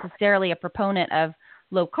weren't necessarily a proponent of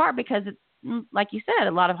low carb, because it's, like you said,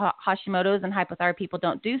 a lot of Hashimoto's and hypothyroid people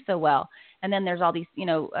don't do so well. And then there's all these,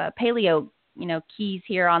 paleo, keys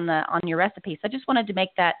here on your recipe. So I just wanted to make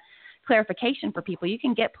that clarification for people. You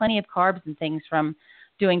can get plenty of carbs and things from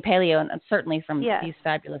doing paleo, and certainly from these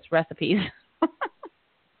fabulous recipes.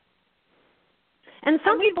 And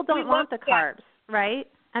some people don't want the carbs, right?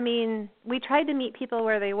 I mean, we tried to meet people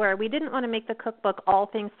where they were. We didn't want to make the cookbook all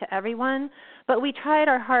things to everyone, but we tried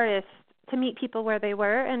our hardest to meet people where they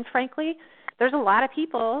were. And frankly, there's a lot of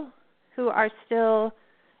people who are still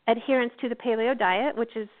adherents to the paleo diet,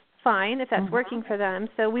 which is fine if that's working for them.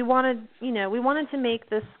 So we wanted to make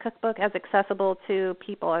this cookbook as accessible to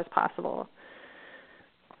people as possible.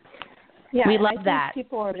 Yeah, we love that.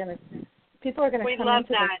 People are going to come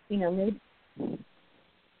into that. this.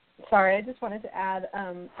 Sorry, I just wanted to add.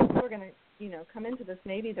 People are going to come into this.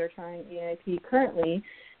 Maybe they're trying EAP currently,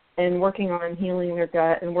 and working on healing their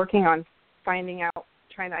gut and working on finding out,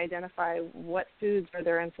 trying to identify what foods are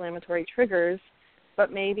their inflammatory triggers.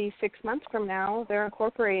 But maybe 6 months from now, they're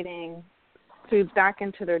incorporating foods back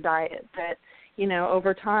into their diet that,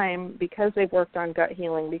 over time, because they've worked on gut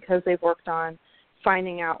healing, because they've worked on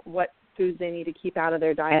finding out what foods they need to keep out of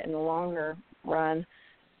their diet in the longer run,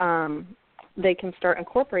 they can start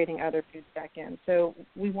incorporating other foods back in. So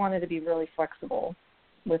we wanted to be really flexible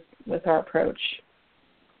with our approach.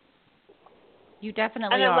 You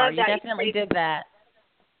definitely are. You definitely did that.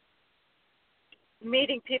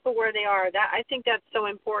 Meeting people where they are. That I think that's so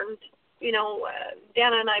important. Dana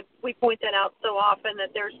and I, we point that out so often, that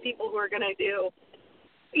there's people who are going to do,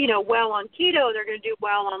 well on keto. They're going to do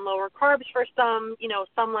well on lower carbs for some.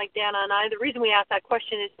 Some like Dana and I. The reason we asked that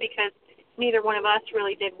question is because neither one of us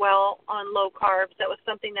really did well on low carbs. That was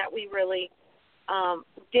something that we really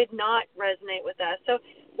did not resonate with us. So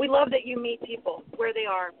we love that you meet people where they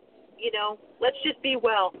are. Let's just be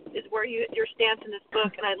well is where your stance in this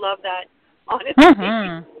book, and I love that. Honestly.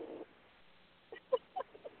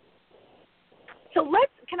 So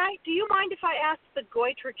do you mind if I ask the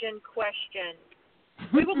goitrogen question?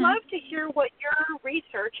 We would love to hear what your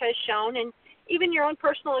research has shown, and even your own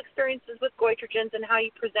personal experiences with goitrogens, and how you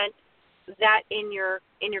present that in your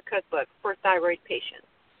cookbook for thyroid patients.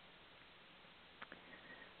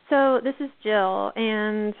 So this is Jill,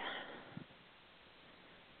 and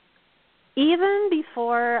even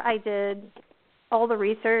before I did all the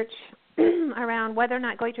research around whether or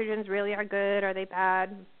not goitrogens really are good, are they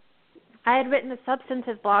bad, I had written a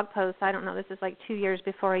substantive blog post, I don't know, this is like 2 years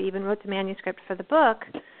before I even wrote the manuscript for the book,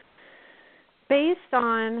 based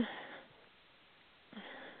on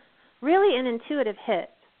really an intuitive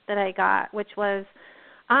hit that I got, which was,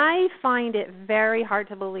 I find it very hard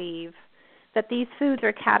to believe that these foods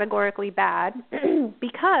are categorically bad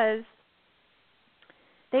because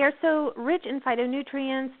they are so rich in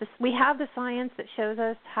phytonutrients. We have the science that shows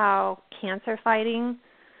us how cancer-fighting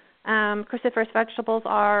cruciferous vegetables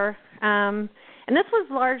are. And this was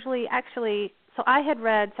largely, actually, so I had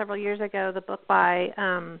read several years ago the book by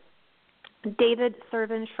David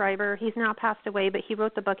Servin Schreiber. He's now passed away, but he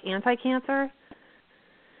wrote the book Anti-Cancer.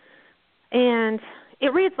 And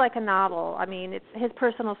it reads like a novel. I mean, it's his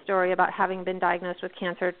personal story about having been diagnosed with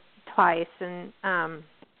cancer twice, and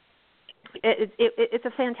it's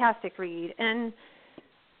a fantastic read. And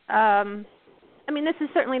I mean, this is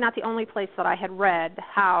certainly not the only place that I had read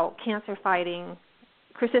how cancer-fighting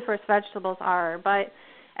cruciferous vegetables are. But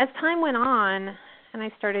as time went on, and I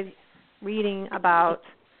started reading about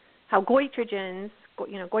how goitrogens,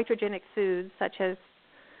 goitrogenic foods such as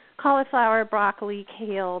cauliflower, broccoli,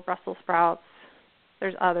 kale, Brussels sprouts,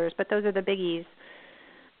 there's others, but those are the biggies,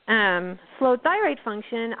 slowed thyroid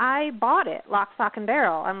function, I bought it, lock, stock, and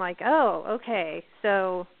barrel. I'm like, oh, okay,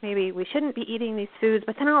 so maybe we shouldn't be eating these foods.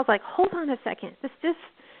 But then I was like, hold on a second.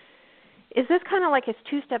 Is this kind of like a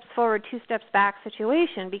 2 steps forward, 2 steps back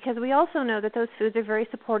situation? Because we also know that those foods are very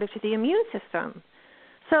supportive to the immune system.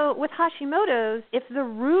 So with Hashimoto's, if the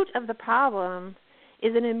root of the problem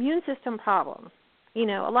is an immune system problem,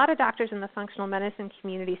 a lot of doctors in the functional medicine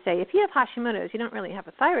community say if you have Hashimoto's, you don't really have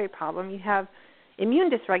a thyroid problem, you have immune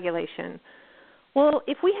dysregulation. Well,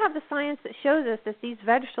 if we have the science that shows us that these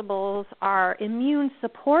vegetables are immune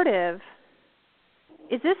supportive,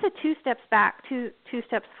 is this a 2 steps back, two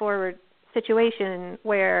steps forward situation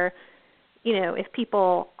where, if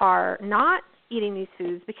people are not eating these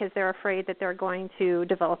foods because they're afraid that they're going to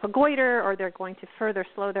develop a goiter or they're going to further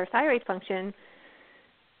slow their thyroid function,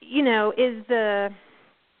 is the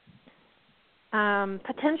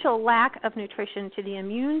potential lack of nutrition to the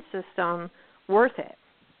immune system worth it,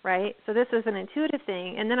 right? So this was an intuitive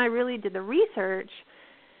thing. And then I really did the research,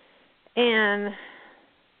 and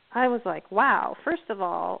I was like, wow, first of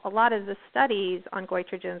all, a lot of the studies on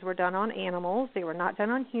goitrogens were done on animals. They were not done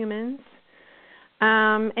on humans.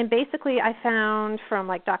 And basically I found from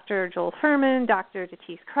like Dr. Joel Fuhrman, Dr.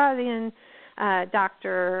 Datis Krazyan,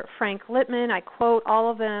 Dr. Frank Littman, I quote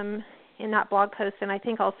all of them in that blog post, and I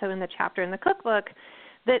think also in the chapter in the cookbook,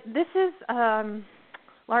 that this is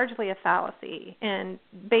largely a fallacy. And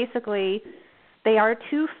basically they are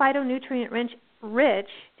too phytonutrient rich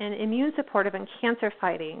and immune supportive and cancer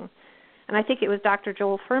fighting. And I think it was Dr.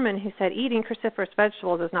 Joel Fuhrman who said eating cruciferous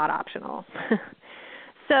vegetables is not optional.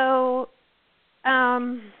 So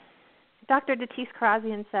Dr. Datis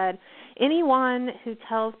Krazyan said, anyone who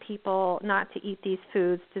tells people not to eat these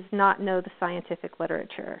foods does not know the scientific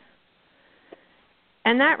literature.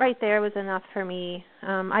 And that right there was enough for me.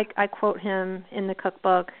 I quote him in the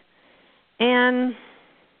cookbook. And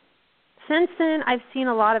since then, I've seen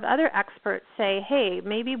a lot of other experts say, hey,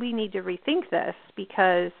 maybe we need to rethink this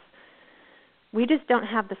because we just don't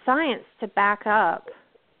have the science to back up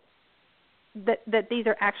that these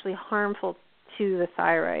are actually harmful to the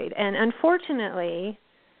thyroid. And unfortunately,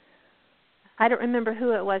 I don't remember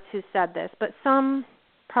who it was who said this, but some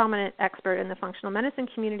prominent expert in the functional medicine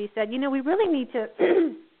community said, we really need to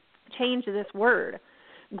change this word,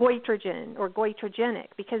 goitrogen or goitrogenic,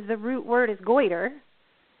 because the root word is goiter,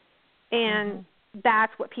 and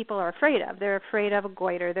that's what people are afraid of. They're afraid of a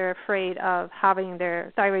goiter. They're afraid of having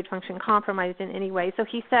their thyroid function compromised in any way. So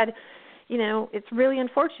he said, it's really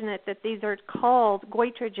unfortunate that these are called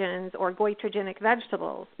goitrogens or goitrogenic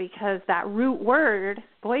vegetables because that root word,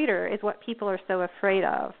 goiter, is what people are so afraid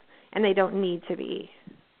of, and they don't need to be.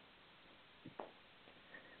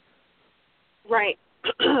 Right.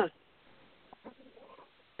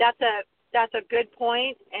 That's a good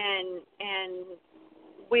point, and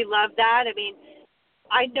we love that. I mean,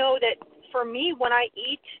 I know that for me, when I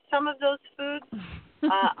eat some of those foods,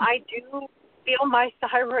 I do feel my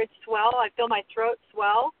thyroid swell. I feel my throat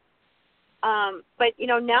swell. But,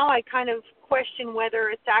 now I kind of question whether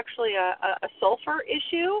it's actually a sulfur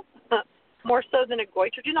issue more so than a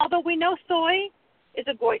goitrogen, although we know soy is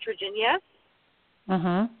a goitrogen, yes?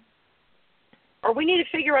 Mm-hmm. Or we need to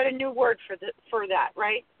figure out a new word for that,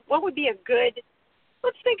 right? What would be a good –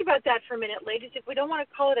 let's think about that for a minute, ladies. If we don't want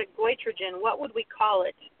to call it a goitrogen, what would we call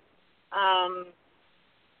it?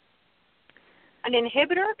 An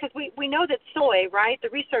inhibitor? Because we know that soy, right, the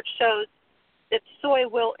research shows that soy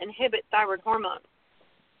will inhibit thyroid hormone.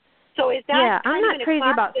 So is that yeah, kind I'm not of crazy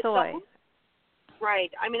about soy. Own?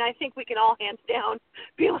 Right. I mean, I think we can all hands down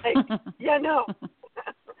be like, yeah, no.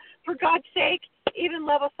 For God's sake, even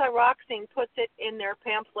levothyroxine puts it in their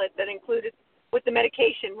pamphlet that included with the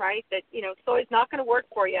medication, right, that, soy is not going to work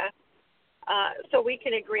for you. So we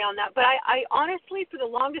can agree on that. But I honestly, for the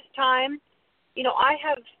longest time, I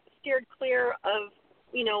have steered clear of,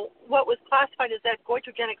 what was classified as that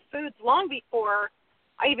goitrogenic foods long before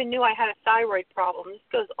I even knew I had a thyroid problem. This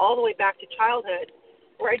goes all the way back to childhood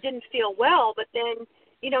where I didn't feel well. But then,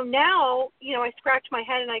 now, I scratch my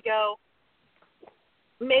head and I go,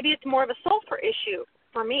 maybe it's more of a sulfur issue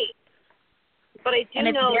for me. But I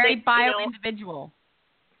do know that, it's very bio-individual.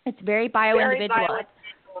 It's very bio-individual.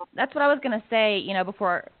 That's what I was going to say,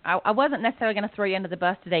 before. I wasn't necessarily going to throw you under the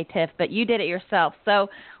bus today, Tiff, but you did it yourself. So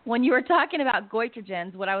when you were talking about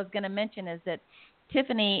goitrogens, what I was going to mention is that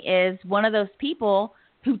Tiffany is one of those people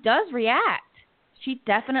who does react. She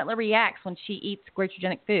definitely reacts when she eats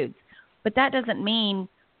goitrogenic foods. But that doesn't mean,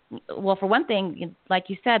 well, for one thing, like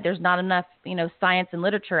you said, there's not enough, science and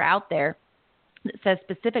literature out there that says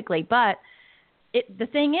specifically. But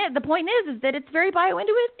the point is that it's very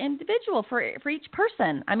bio-individual for each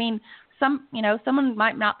person. I mean, someone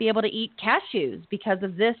might not be able to eat cashews because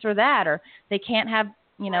of this or that, or they can't have,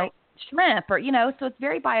 shrimp, or, so it's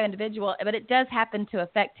very bio-individual, but it does happen to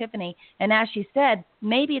affect Tiffany. And as she said,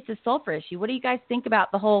 maybe it's a sulfur issue. What do you guys think about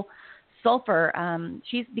the whole sulfur?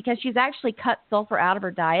 Because she's actually cut sulfur out of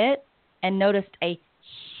her diet and noticed a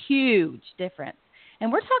huge difference. And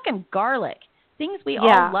we're talking garlic, things we all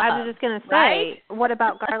love. I was just going to say, right? What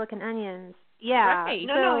about garlic and onions? Yeah. Right.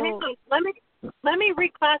 No, let me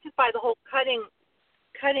reclassify the whole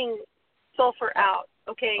cutting sulfur out.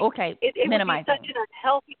 Okay. Okay. It minimizing. would be such an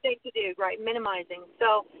unhealthy thing to do, right? Minimizing.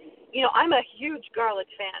 So, I'm a huge garlic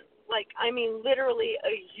fan. Literally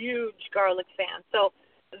a huge garlic fan. So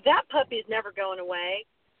that puppy is never going away.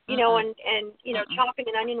 Chopping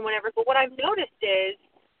an onion, whatever. But what I've noticed is,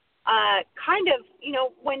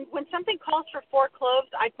 when something calls for 4 cloves,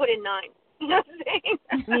 I put in 9. You know what I'm saying?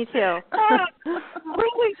 Me too.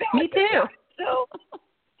 Really bad. Me too. So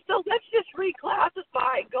let's just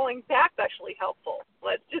reclassify. Going back, actually helpful.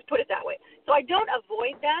 Let's just put it that way. So I don't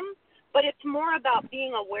avoid them, but it's more about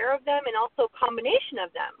being aware of them and also combination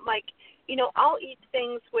of them. I'll eat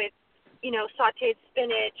things with, sautéed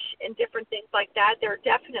spinach and different things like that. There are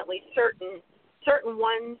definitely certain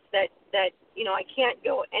ones that I can't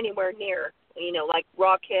go anywhere near. Like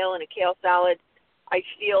raw kale and a kale salad. I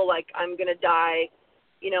feel like I'm gonna die.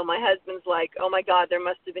 My husband's like, oh my God, there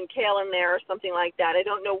must have been kale in there or something like that. I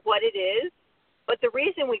don't know what it is, but the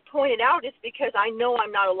reason we point it out is because I know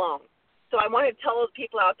I'm not alone. So I want to tell those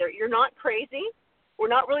people out there, you're not crazy. We're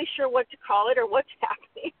not really sure what to call it or what's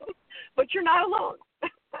happening, but you're not alone.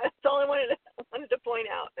 That's all I wanted to point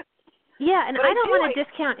out. Yeah, and I don't want to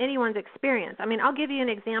discount anyone's experience. I'll give you an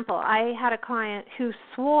example. I had a client who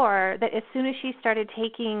swore that as soon as she started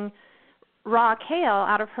taking raw kale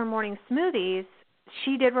out of her morning smoothies,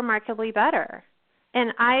 she did remarkably better.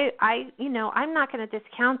 And I'm not going to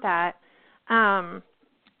discount that. And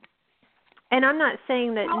I'm not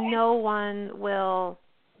saying that no one will,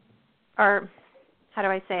 or how do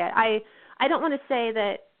I say it? I don't want to say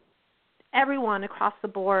that everyone across the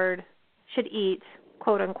board should eat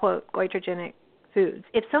quote-unquote goitrogenic foods.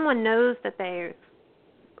 If someone knows that they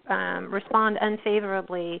respond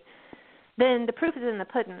unfavorably, then the proof is in the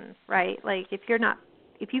pudding, right?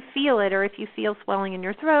 If you feel it, or if you feel swelling in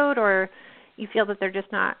your throat, or you feel that they're just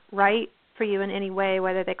not right for you in any way,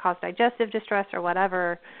 whether they cause digestive distress or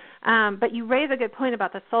whatever. But you raise a good point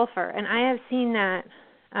about the sulfur, and I have seen that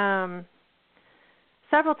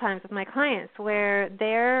several times with my clients where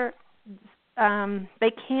they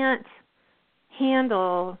can't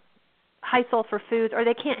handle high sulfur foods, or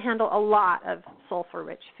they can't handle a lot of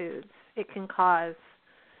sulfur-rich foods. It can cause,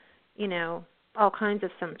 all kinds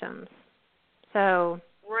of symptoms. So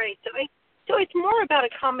right. So it's more about a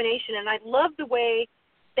combination, and I love the way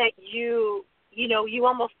that you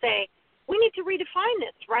almost say, we need to redefine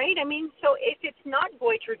this, right? So if it's not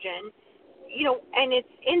goitrogen, and it's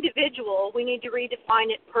individual, we need to redefine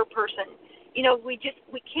it per person. We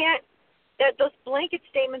can't. Those blanket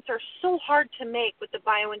statements are so hard to make with the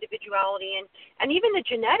bioindividuality and even the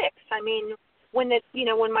genetics. When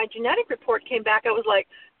my genetic report came back, I was like,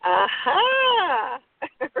 aha!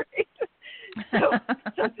 Right? So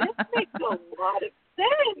this makes a lot of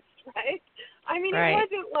sense, right? Right. It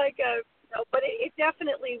wasn't like but it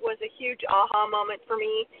definitely was a huge aha moment for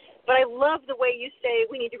me. But I love the way you say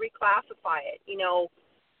we need to reclassify it.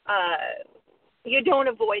 You don't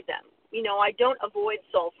avoid them. I don't avoid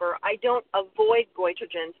sulfur. I don't avoid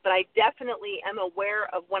goitrogens, but I definitely am aware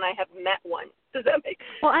of when I have met one. Does that make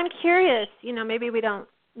sense? Well, I'm curious, maybe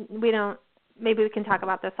maybe we can talk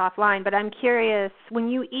about this offline, but I'm curious, when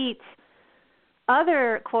you eat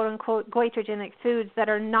other quote-unquote goitrogenic foods that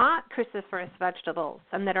are not cruciferous vegetables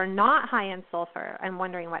and that are not high in sulfur, I'm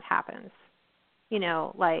wondering what happens.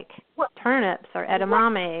 Turnips or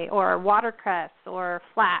edamame or watercress or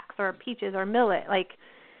flax or peaches or millet,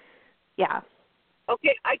 yeah.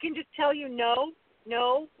 Okay, I can just tell you no,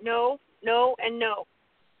 and no.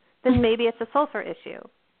 Then maybe it's a sulfur issue.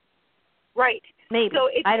 Right. Maybe. So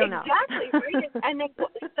it's I don't know. Exactly, right? And then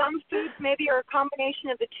some foods maybe are a combination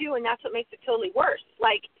of the two, and that's what makes it totally worse.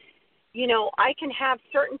 I can have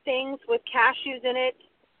certain things with cashews in it,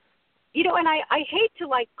 and I hate to,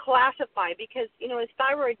 classify because, as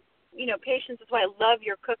thyroid, patients, that's why I love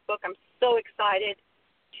your cookbook. I'm so excited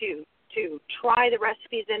to try the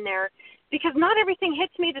recipes in there because not everything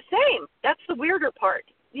hits me the same. That's the weirder part.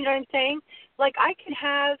 You know what I'm saying? I could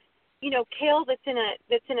have, kale that's in a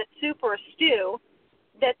soup or a stew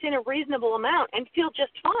that's in a reasonable amount and feel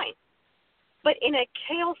just fine. But in a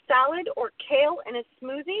kale salad or kale in a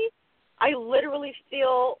smoothie, I literally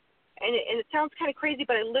feel, and it sounds kind of crazy,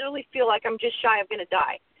 but I literally feel like I'm just shy of going to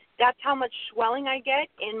die. that's how much swelling I get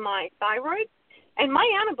in my thyroid. And my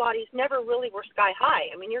antibodies never really were sky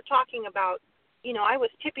high. I mean, you're talking about, I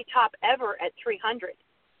was tippy top ever at 300.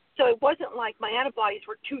 So it wasn't like my antibodies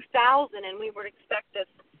were 2,000 and we would expect this.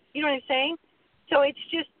 You know what I'm saying? So it's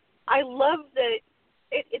just, I love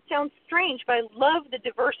it sounds strange, but I love the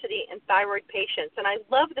diversity in thyroid patients. And I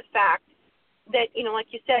love the fact that,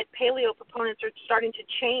 like you said, paleo proponents are starting to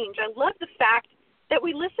change. I love the fact that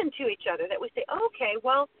we listen to each other, that we say, oh, okay,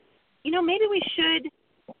 well, maybe we should,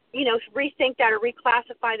 rethink that or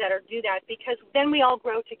reclassify that or do that, because then we all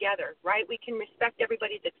grow together, right? We can respect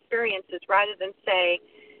everybody's experiences rather than say,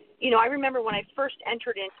 I remember when I first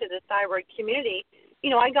entered into the thyroid community,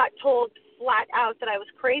 I got told flat out that I was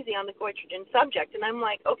crazy on the goitrogen subject. And I'm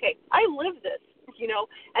like, okay, I live this,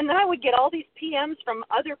 and then I would get all these PMs from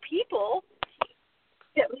other people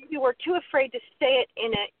that maybe were too afraid to say it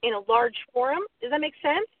in a large forum. Does that make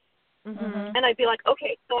sense? Mm-hmm. And I'd be like,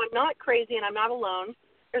 okay, so I'm not crazy and I'm not alone.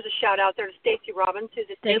 There's a shout out there to Stacey Robbins, who's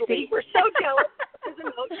a Italy. We're so jealous. There's a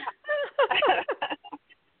note.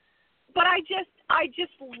 But I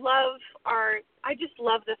just love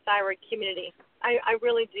the thyroid community. I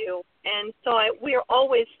really do. And so we are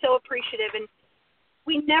always so appreciative, and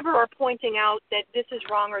we never are pointing out that this is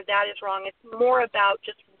wrong or that is wrong. It's more about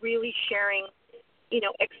just really sharing,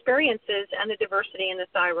 experiences and the diversity in the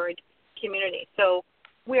thyroid community. So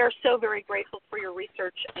we are so very grateful for your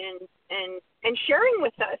research and sharing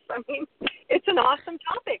with us. I mean, it's an awesome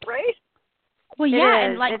topic, right? Well, yeah,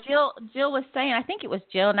 and like Jill was saying, I think it was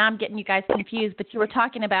Jill, now I'm getting you guys confused, but you were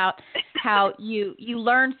talking about how you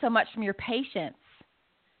learned so much from your patients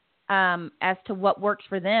as to what works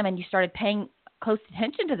for them, and you started paying close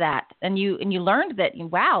attention to that, and you learned that,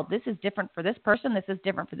 wow, this is different for this person, this is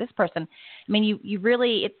different for this person. I mean, you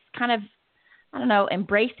really, it's kind of, I don't know,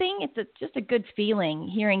 embracing. It's just a good feeling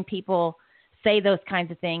hearing people say those kinds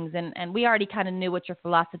of things. And we already kind of knew what your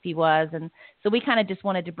philosophy was. And so we kind of just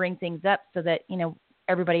wanted to bring things up so that,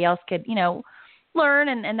 everybody else could, learn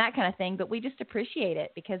and that kind of thing. But we just appreciate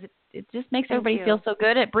it because it just makes everybody feel so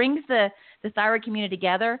good. It brings the thyroid community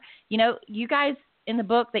together. You guys in the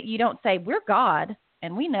book that you don't say, we're God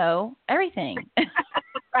and we know everything,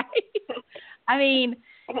 right? I mean,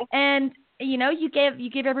 and, you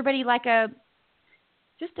give everybody like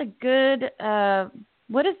just a good,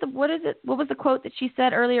 what was the quote that she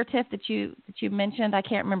said earlier, Tiff, that you mentioned? I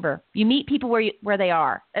can't remember. You meet people where they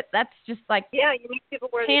are. That's just like, yeah, you meet people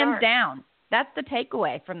where they are. Hands down. That's the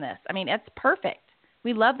takeaway from this. I mean, it's perfect.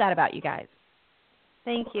 We love that about you guys.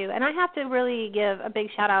 Thank you. And I have to really give a big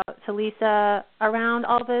shout out to Lisa around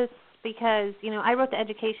all this because, I wrote the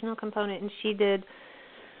educational component and she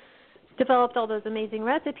developed all those amazing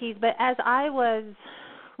recipes. But as I was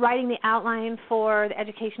writing the outline for the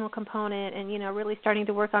educational component and, really starting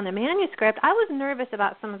to work on the manuscript, I was nervous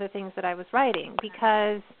about some of the things that I was writing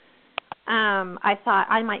because I thought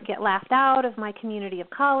I might get laughed out of my community of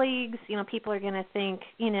colleagues. People are going to think,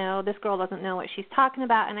 this girl doesn't know what she's talking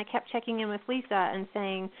about. And I kept checking in with Lisa and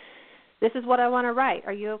saying, this is what I want to write.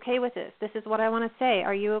 Are you okay with this? This is what I want to say.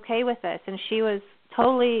 Are you okay with this? And she was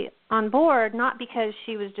totally on board, not because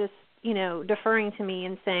she was just, deferring to me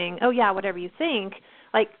and saying, oh, yeah, whatever you think.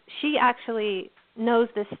 Like, she actually knows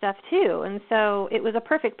this stuff, too. And so it was a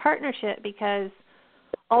perfect partnership because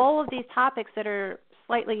all of these topics that are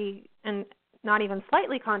slightly and not even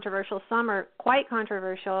slightly controversial, some are quite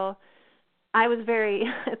controversial, I was very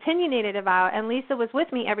opinionated about. And Lisa was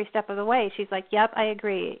with me every step of the way. She's like, yep, I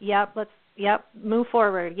agree. Yep, move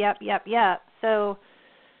forward. Yep. So,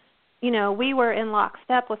 we were in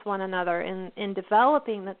lockstep with one another in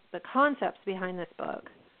developing the concepts behind this book.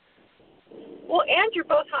 Well, and you're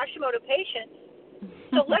both Hashimoto patients.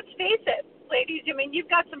 So let's face it, ladies, I mean, you've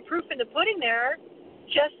got some proof in the pudding there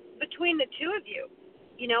just between the two of you,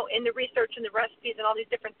 in the research and the recipes and all these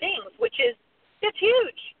different things, it's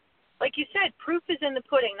huge. Like you said, proof is in the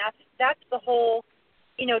pudding. That's the whole,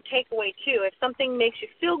 takeaway too. If something makes you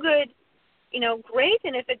feel good, great.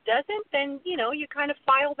 And if it doesn't, then, you kind of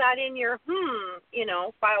file that in your,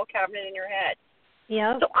 file cabinet in your head.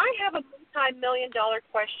 Yeah. So I have a multi-million-dollar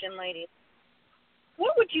question, ladies.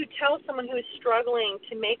 What would you tell someone who is struggling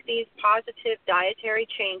to make these positive dietary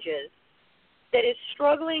changes, that is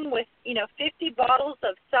struggling with, 50 bottles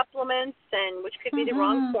of supplements, and which could be the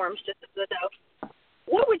wrong forms, just as a note?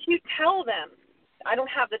 What would you tell them? I don't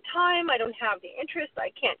have the time. I don't have the interest. I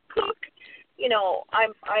can't cook.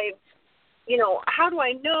 How do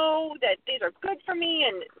I know that these are good for me?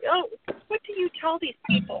 And what do you tell these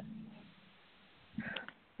people?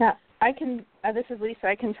 Yeah, I can. This is Lisa.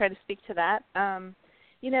 I can try to speak to that.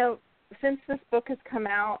 Since this book has come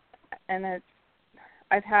out, and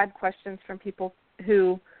I've had questions from people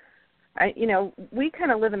who we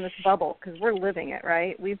kind of live in this bubble because we're living it,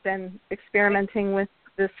 right? We've been experimenting with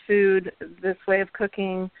this food, this way of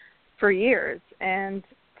cooking for years, and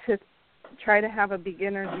to try to have a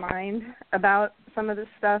beginner's mind about some of this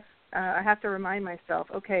stuff, I have to remind myself,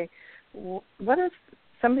 okay, what if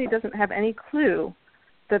somebody doesn't have any clue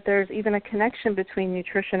that there's even a connection between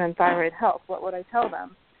nutrition and thyroid health? What would I tell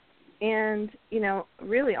them? And,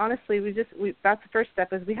 really, honestly, that's the first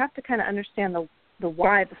step, is we have to kind of understand the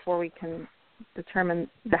why before we can determine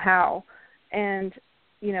the how. And,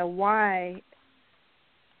 why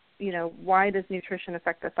does nutrition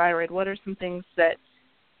affect the thyroid? What are some things that,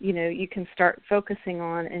 you can start focusing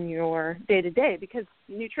on in your day-to-day? Because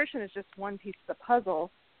nutrition is just one piece of the puzzle.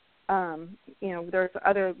 There's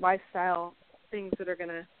other lifestyle things that are going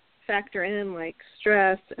to factor in, like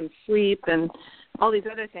stress and sleep and all these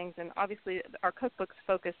other things. And obviously our cookbook's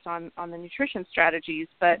focused on the nutrition strategies,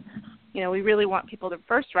 but, we really want people to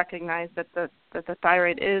first recognize that the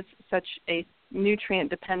thyroid is such a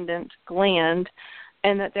nutrient-dependent gland,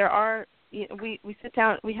 and that there are, we sit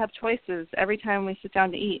down, we have choices every time we sit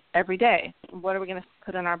down to eat every day. What are we going to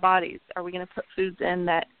put in our bodies? Are we going to put foods in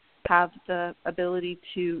that have the ability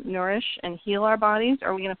to nourish and heal our bodies? Or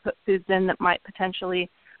are we going to put foods in that might potentially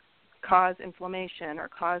cause inflammation or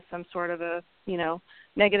cause some sort of a,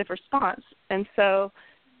 negative response? And so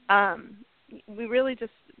we really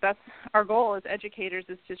just, that's our goal as educators,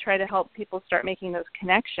 is to try to help people start making those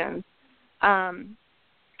connections.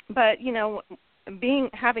 But,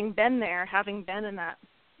 having been there, having been in that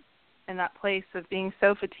place of being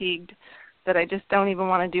so fatigued that I just don't even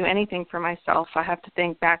want to do anything for myself, I have to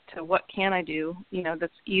think back to what can I do,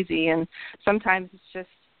 that's easy. And sometimes it's just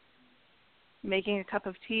making a cup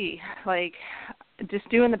of tea, like just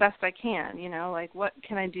doing the best I can, like what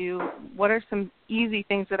can I do? What are some easy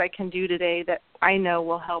things that I can do today that I know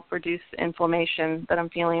will help reduce the inflammation that I'm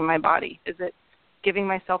feeling in my body? Is it giving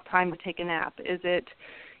myself time to take a nap? Is it,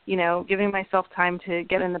 giving myself time to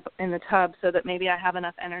get in the tub so that maybe I have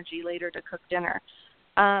enough energy later to cook dinner?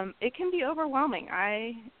 It can be overwhelming.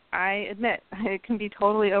 I admit it can be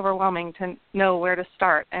totally overwhelming to know where to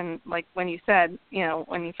start. And like when you said,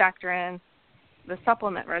 when you factor in the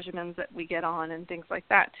supplement regimens that we get on and things like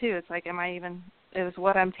that too, it's like, is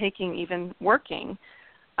what I'm taking even working?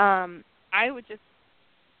 I would just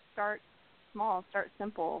start small, start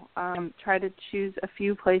simple. Try to choose a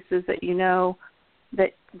few places that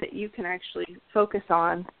that you can actually focus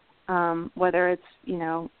on, whether it's,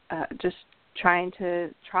 just trying to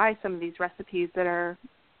try some of these recipes that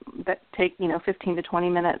take, 15 to 20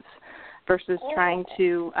 minutes versus trying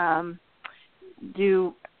to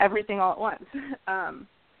do everything all at once.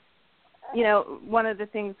 One of the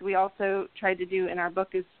things we also tried to do in our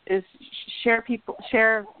book is share,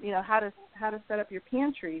 how to set up your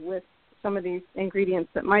pantry with some of these ingredients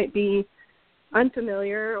that might be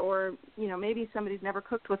unfamiliar, or, maybe somebody's never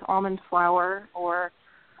cooked with almond flour or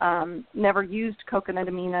never used coconut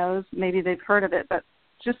aminos. Maybe they've heard of it, but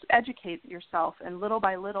just educate yourself, and little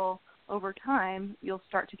by little over time you'll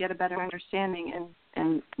start to get a better understanding,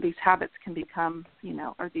 and these habits can become,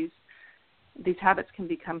 these habits can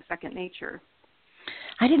become second nature.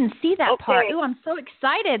 I didn't see that part. Ooh, I'm so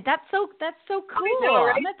excited. That's so cool. I know,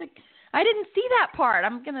 right? I didn't see that part.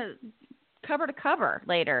 I'm going to cover to cover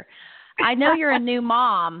later. I know you're a new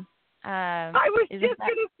mom. I was just going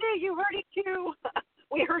to say, you heard it too.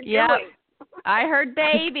 We heard yep. Joey. I heard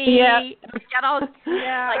baby. Yeah. We got all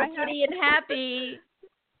giddy and happy.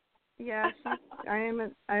 Yeah,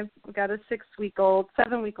 I've got a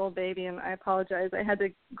 7-week-old baby, and I apologize. I had to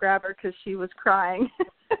grab her because she was crying.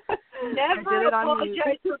 Never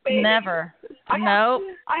apologize for baby. Never. Nope.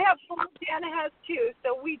 I have 4. Dana has 2,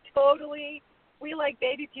 so we like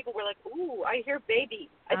baby people. We're like, ooh, I hear baby.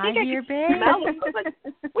 I hear baby. Smell it. I was like,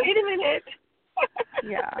 wait a minute.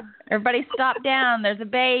 Yeah. Everybody stop down. There's a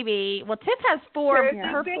baby. Well, Tiff has 4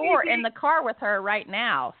 in the car with her right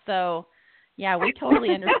now. So, yeah, we totally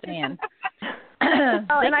understand. They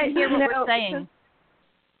can hear what we're saying.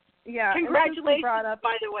 Yeah. Congratulations,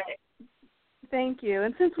 by the way. Thank you.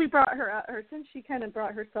 And since we brought her up, or since she kind of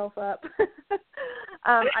brought herself up,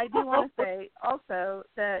 I do want to say also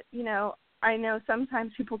that, I know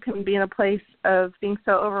sometimes people can be in a place of being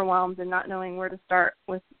so overwhelmed and not knowing where to start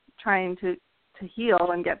with trying to heal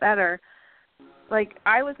and get better. Like,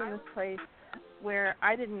 I was in this place where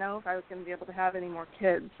I didn't know if I was going to be able to have any more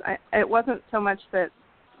kids. It wasn't so much that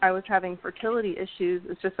I was having fertility issues.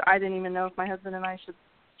 It's just I didn't even know if my husband and I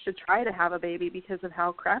should try to have a baby because of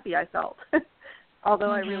how crappy I felt, although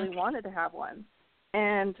I really wanted to have one.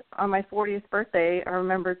 And on my 40th birthday, I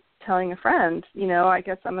remember telling a friend, I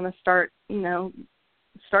guess I'm going to start,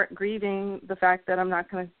 start grieving the fact that I'm not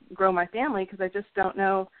going to grow my family because I just don't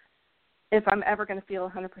know if I'm ever going to feel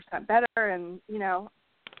 100% better. And, you know,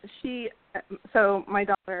 so my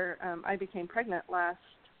daughter, I became pregnant last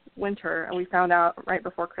winter, and we found out right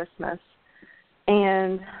before Christmas.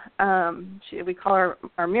 And we call her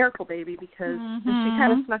our miracle baby because she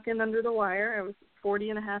kind of snuck in under the wire. I was 40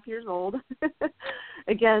 and a half years old.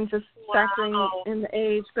 Again, just factoring in the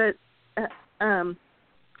age. But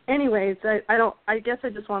anyways, I guess I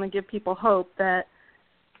just want to give people hope that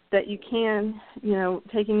you can, you know,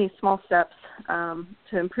 taking these small steps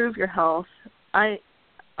to improve your health. I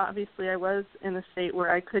was in a state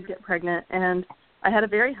where I could get pregnant, and I had a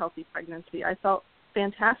very healthy pregnancy. I felt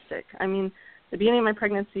fantastic. I mean, the beginning of my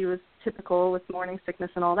pregnancy was typical with morning sickness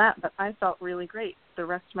and all that, but I felt really great the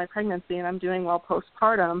rest of my pregnancy, and I'm doing well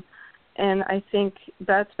postpartum. And I think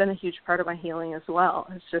that's been a huge part of my healing as well.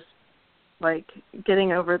 It's just like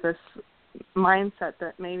getting over this mindset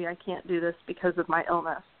that maybe I can't do this because of my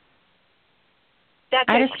illness. That's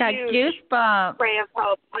I just got goosebumps. Ray of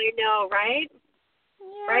hope. I know, right?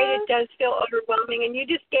 Yes. Right? It does feel overwhelming, and you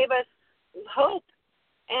just gave us hope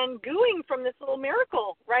and gooing from this little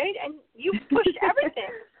miracle, right? And you pushed everything.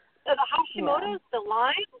 So the Hashimoto's, the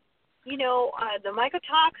Lyme, you know, the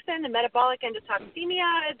mycotoxin, the metabolic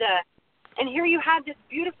endotoxemia, and here you had this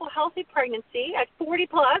beautiful, healthy pregnancy at 40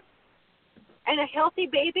 plus, and a healthy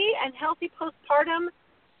baby and healthy postpartum,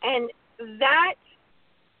 and that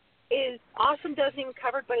is awesome. Doesn't even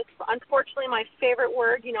cover it, but it's unfortunately my favorite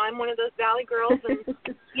word. You know, I'm one of those Valley girls, and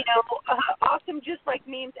you know, awesome just like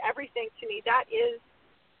means everything to me. That's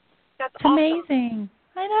awesome. Amazing.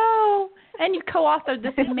 I know. And you co-authored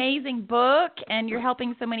this amazing book, and you're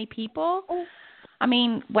helping so many people. I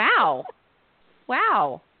mean, wow.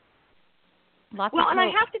 Lots of and I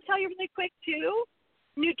hope. have to tell you really quick too,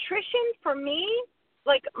 nutrition for me,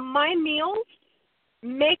 like my meals,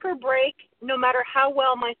 make or break no matter how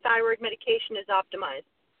well my thyroid medication is optimized.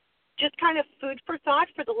 Just kind of food for thought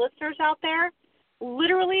for the listeners out there.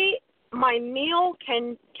 Literally, my meal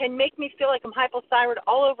can make me feel like I'm hypothyroid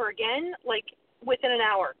all over again, like within an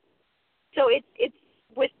hour. So it's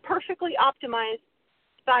with perfectly optimized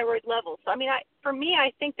thyroid levels. So, I mean, for me,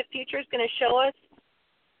 I think the future is going to show us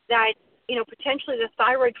that, you know, potentially the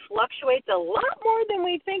thyroid fluctuates a lot more than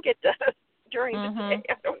we think it does during the day.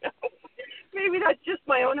 I don't know. Maybe that's just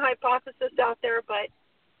my own hypothesis out there, but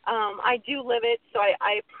I do live it, so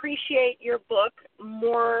I appreciate your book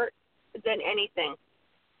more than anything.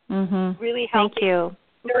 Really healthy. Thank you.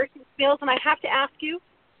 Nourishing meals, and I have to ask you,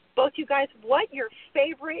 both you guys, what your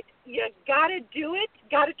favorite, you gotta do it,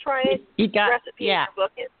 gotta try it, recipe in your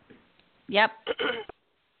book is? Yep.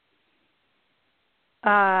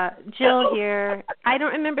 Jill here. I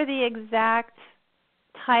don't remember the exact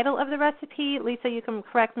title of the recipe. Lisa, you can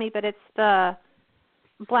correct me, but it's the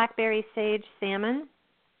blackberry sage salmon.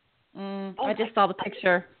 I just saw the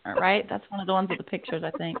picture, right? That's one of the ones with the pictures,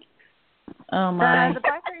 I think. Oh, my. The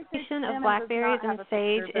blackberry sage of blackberries and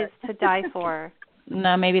sage is to die for.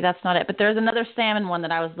 No, maybe that's not it. But there's another salmon one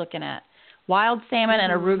that I was looking at. Wild salmon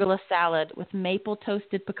and arugula salad with maple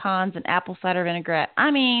toasted pecans and apple cider vinaigrette.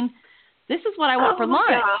 I mean, this is what I want for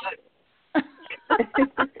lunch. This is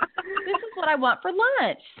what I want for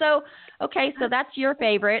lunch. So, okay, so that's your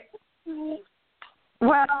favorite. Well,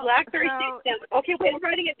 blackberry sage salmon. Okay, wait, I'm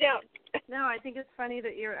writing it down. No, I think it's funny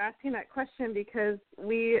that you're asking that question because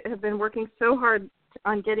we have been working so hard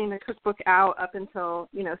on getting the cookbook out up until,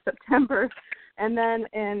 you know, September. And then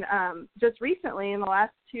just recently, in the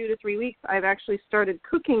last 2 to 3 weeks, I've actually started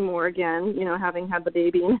cooking more again, you know, having had the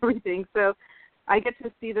baby and everything. So I get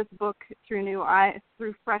to see this book through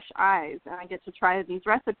fresh eyes, and I get to try these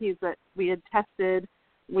recipes that we had tested.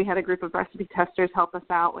 We had a group of recipe testers help us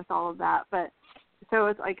out with all of that. But so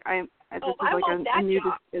it's like this is like a new.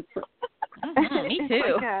 Me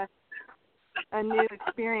too. Like a new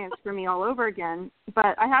experience for me all over again.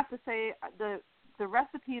 But I have to say the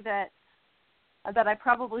recipe that I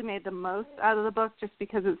probably made the most out of the book, just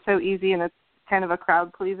because it's so easy and it's kind of a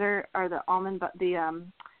crowd pleaser, are the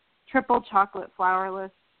triple chocolate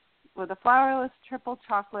flourless triple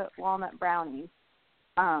chocolate walnut brownies.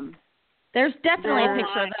 There's definitely a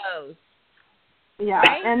picture of those. Yeah,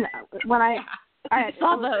 right? And when it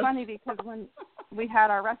was funny because when we had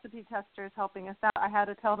our recipe testers helping us out, I had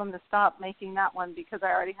to tell them to stop making that one because I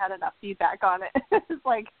already had enough feedback on it. It's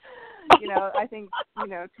like, you know, I think, you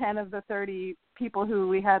know, 10 of the 30 people who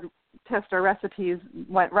we had test our recipes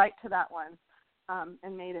went right to that one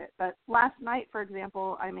and made it. But last night, for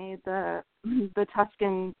example, I made the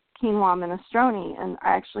Tuscan quinoa minestrone, and I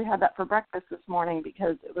actually had that for breakfast this morning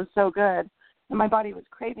because it was so good. and my body was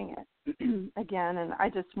craving it again, and I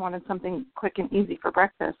just wanted something quick and easy for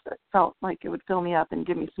breakfast that felt like it would fill me up and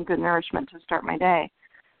give me some good nourishment to start my day.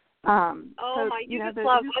 You just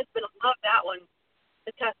love husband. I love that one,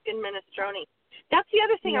 the Tuscan minestrone. That's the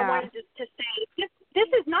other thing I wanted to say. This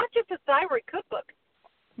is not just a thyroid cookbook.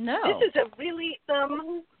 No. This is a really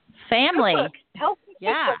family cookbook, healthy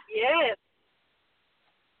cookbook. Yes.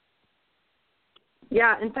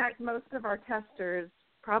 Yeah, in fact, most of our testers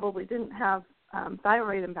probably didn't have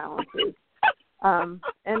thyroid imbalances.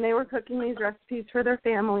 And they were cooking these recipes for their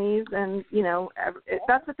families. And, you know,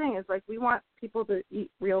 that's the thing is, like, we want people to eat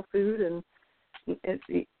real food,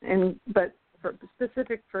 but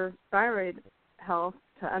specific for thyroid health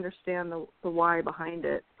to understand the why behind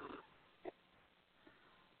it.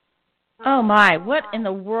 Oh, my. What in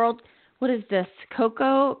the world? What is this?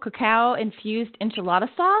 Cacao infused enchilada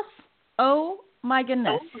sauce? Oh, my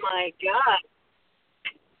goodness. Oh, my God.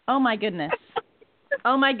 Oh, my goodness.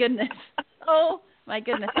 Oh, my goodness. Oh, my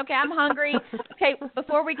goodness. Okay, I'm hungry. Okay,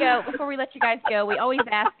 before we let you guys go, we always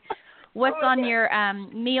ask what's on your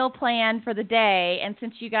meal plan for the day. And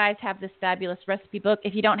since you guys have this fabulous recipe book,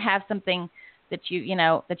 if you don't have something that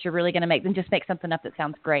that you're really going to make, then just make something up that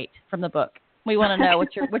sounds great from the book. We want to know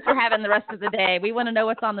what you're having the rest of the day. We want to know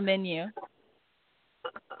what's on the menu.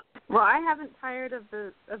 Well, I haven't tired of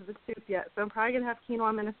the soup yet, so I'm probably going to have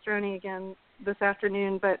quinoa minestrone again this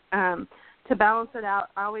afternoon. But to balance it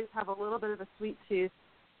out, I always have a little bit of a sweet tooth.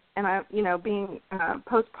 And being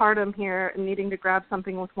postpartum here and needing to grab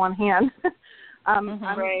something with one hand, I'm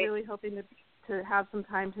really hoping to have some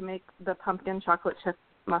time to make the pumpkin chocolate chip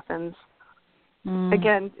muffins.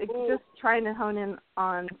 Again, just trying to hone in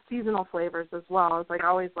on seasonal flavors as well. It's like I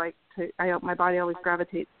always my body always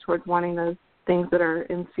gravitates towards wanting those things that are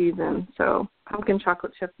in season. So pumpkin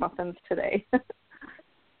chocolate chip muffins today.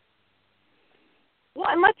 Well,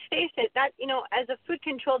 and let's face it, that, as a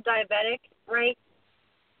food-controlled diabetic, right,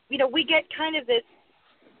 we get kind of this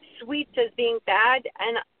sweets as being bad.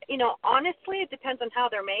 And, honestly, it depends on how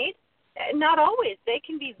they're made. Not always. They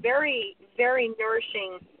can be very, very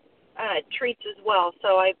nourishing treats as well.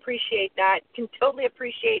 So I appreciate that. Can totally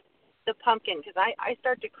appreciate the pumpkin because I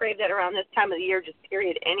start to crave that around this time of the year, just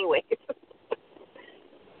period anyway.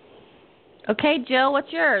 Okay, Jill,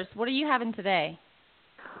 what's yours? What are you having today?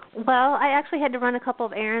 Well, I actually had to run a couple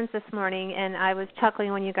of errands this morning, and I was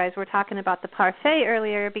chuckling when you guys were talking about the parfait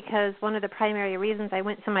earlier because one of the primary reasons I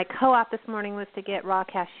went to my co-op this morning was to get raw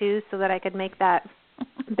cashews so that I could make that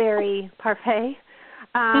berry parfait.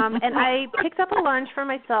 And I picked up a lunch for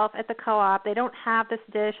myself at the co-op. They don't have this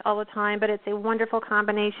dish all the time, but it's a wonderful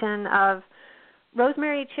combination of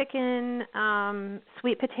rosemary chicken,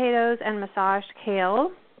 sweet potatoes, and massaged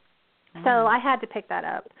kale. So I had to pick that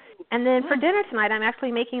up. And then for dinner tonight, I'm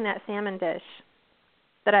actually making that salmon dish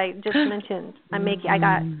that I just mentioned. I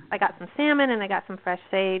got some salmon and I got some fresh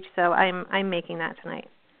sage, so I'm making that tonight.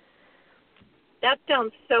 That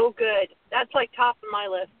sounds so good. That's like top of my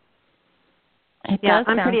list.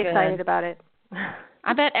 I'm pretty excited about it.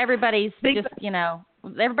 I bet everybody's just,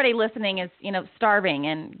 everybody listening is, starving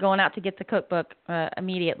and going out to get the cookbook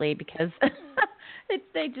immediately because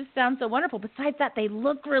they just sound so wonderful. Besides that, they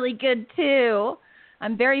look really good too.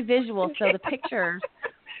 I'm very visual, so the pictures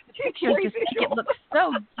just make it look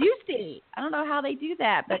so juicy. I don't know how they do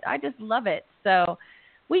that, but I just love it. So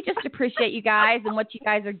we just appreciate you guys and what you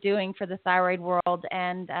guys are doing for the thyroid world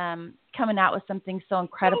and coming out with something so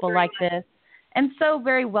incredible like this and so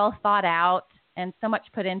very well thought out and so much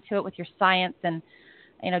put into it with your science and,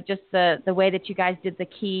 just the way that you guys did the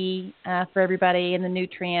key for everybody and the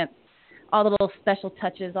nutrients, all the little special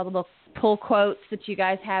touches, all the little pull quotes that you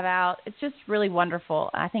guys have out. It's just really wonderful.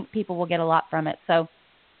 I think people will get a lot from it. So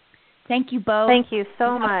thank you both. Thank you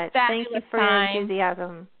so much. Thank you for your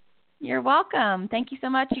enthusiasm. You're welcome. Thank you so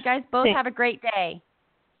much. You guys both have a great day.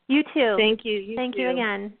 You too. Thank you. Thank you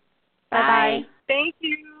again. Bye. Thank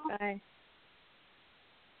you. Bye.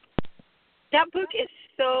 That book is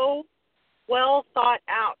so well thought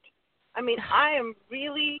out. I mean, I am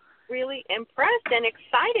really, really impressed and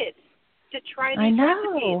excited to try these recipes. I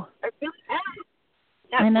really am.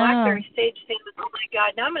 That blackberry sage thing, oh my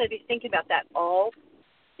God, now I'm going to be thinking about that all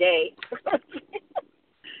day. That's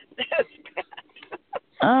bad.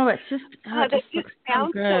 Oh, it's just, it just looks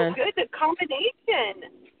sounds so good. So good, the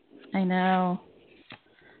combination. I know.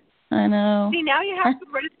 See, now you have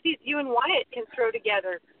some recipes you and Wyatt can throw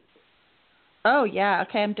together. Oh, yeah.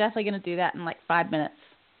 Okay, I'm definitely going to do that in like 5 minutes.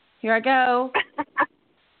 Here I go.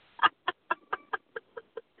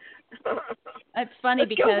 It's funny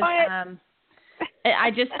because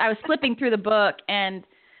I was flipping through the book and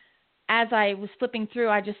as I was flipping through,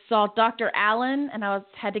 I just saw Dr. Allen, and I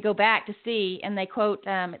had to go back to see, and they quote,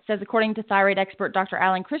 it says, according to thyroid expert Dr.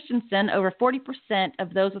 Alan Christensen, over 40%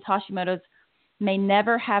 of those with Hashimoto's may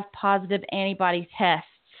never have positive antibody tests.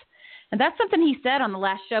 And that's something he said on the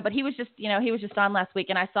last show, but he was just on last week,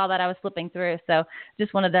 and I saw that I was flipping through, so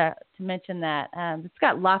just wanted to mention that. It's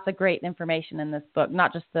got lots of great information in this book,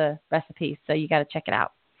 not just the recipes, so you got to check it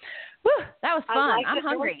out. Whew, that was fun. I'm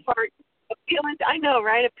hungry. I know,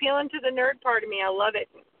 right? Appealing to the nerd part of me. I love it.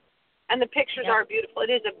 And the pictures are beautiful. It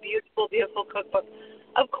is a beautiful, beautiful cookbook.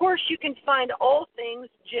 Of course, you can find all things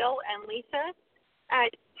Jill and Lisa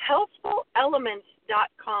at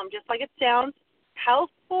healthfulelements.com, just like it sounds,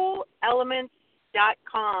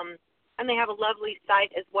 healthfulelements.com. And they have a lovely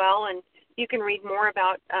site as well, and you can read more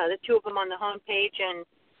about the two of them on the homepage, and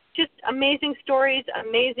just amazing stories,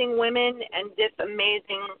 amazing women, and this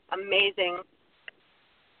amazing, amazing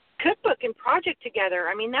cookbook and project together.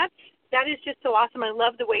 I mean, that is just so awesome. I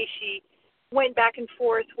love the way she went back and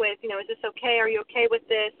forth with, is this okay? Are you okay with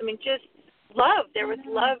this? I mean, just love. There was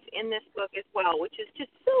love in this book as well, which is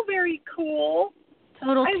just so very cool.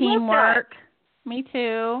 Total teamwork. Me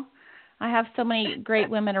too. I have so many great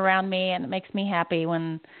women around me, and it makes me happy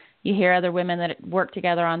when you hear other women that work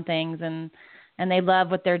together on things and they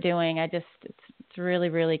love what they're doing. It's really,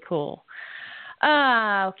 really cool.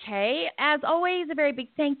 Okay. As always, a very big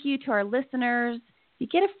thank you to our listeners. If you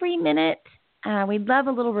get a free minute, we'd love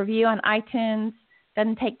a little review on iTunes.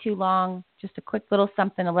 Doesn't take too long. Just a quick little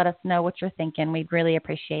something to let us know what you're thinking. We'd really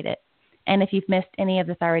appreciate it. And if you've missed any of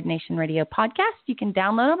the Thyroid Nation Radio podcasts, you can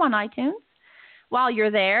download them on iTunes while you're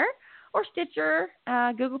there, or Stitcher,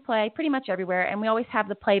 Google Play, pretty much everywhere. And we always have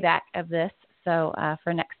the playback of this. So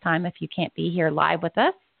for next time, if you can't be here live with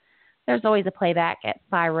us, there's always a playback at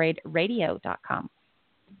thyroidradio.com.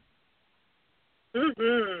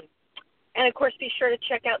 Mm-hmm. And, of course, be sure to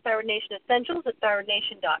check out Thyroid Nation Essentials at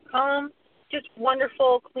thyroidnation.com. Just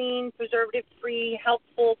wonderful, clean, preservative-free,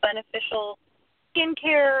 helpful, beneficial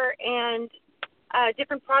skincare and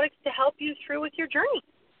different products to help you through with your journey.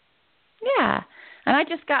 Yeah. And I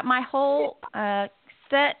just got my whole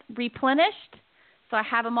set replenished. So I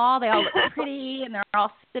have them all. They all look pretty, and they're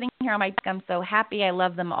all sitting here on my desk. I'm so happy. I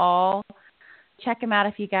love them all. Check them out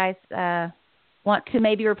if you guys want to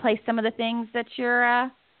maybe replace some of the things that you're,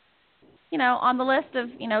 on the list of,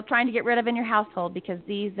 trying to get rid of in your household, because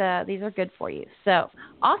these are good for you. So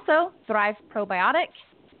also, Thrive Probiotic.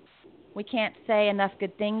 We can't say enough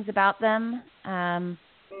good things about them.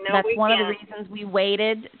 That's one of the reasons we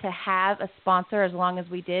waited to have a sponsor as long as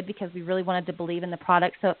we did, because we really wanted to believe in the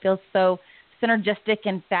product. So it feels so synergistic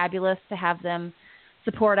and fabulous to have them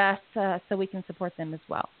support us, so we can support them as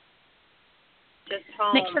well. Just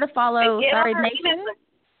make sure to follow Thyroid Nation.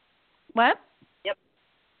 What? Yep.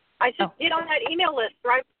 I said get on that email list,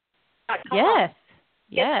 right? Yes.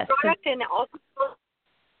 Product, and also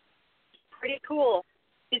pretty cool.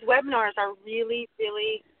 These webinars are really,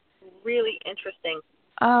 really, really interesting.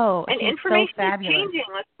 Oh, and information so is changing.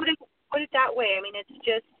 Let's put it that way. I mean,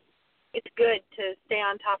 it's good to stay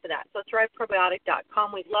on top of that. So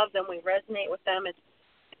thriveprobiotic.com. We love them. We resonate with them.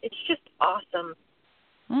 It's just awesome.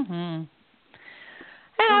 Mhm.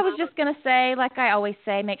 And I was just going to say, like I always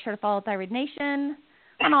say, make sure to follow Thyroid Nation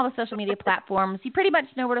on all the social media platforms. You pretty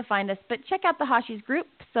much know where to find us, but check out the Hashi's group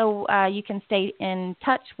so you can stay in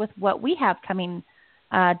touch with what we have coming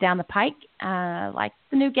down the pike, like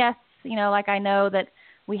the new guests. Like I know that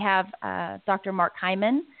we have Dr. Mark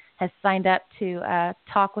Hyman has signed up to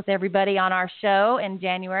talk with everybody on our show in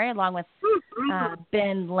January, along with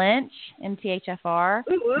Ben Lynch, MTHFR,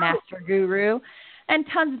 Master Guru, and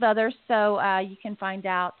tons of others. So you can find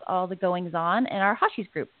out all the goings-on in our Hashi's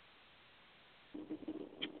group.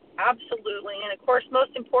 Absolutely. And, of course,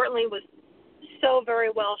 most importantly, was so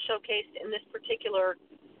very well showcased in this particular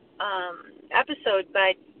episode.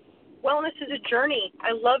 But wellness is a journey.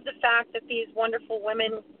 I love the fact that these wonderful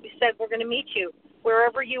women said, we're going to meet you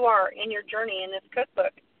wherever you are in your journey in this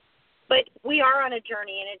cookbook. But we are on a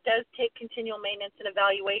journey, and it does take continual maintenance and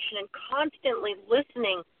evaluation and constantly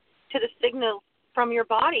listening to the signals from your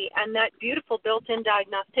body. And that beautiful built-in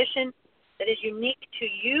diagnostician that is unique to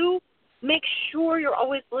you, make sure you're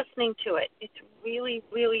always listening to it. It's really,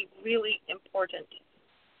 really, really important.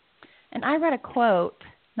 And I read a quote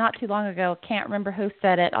not too long ago. Can't remember who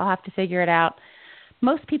said it. I'll have to figure it out.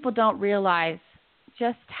 Most people don't realize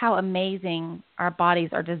just how amazing our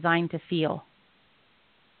bodies are designed to feel.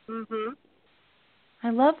 Mhm.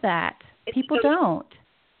 I love that. People so don't,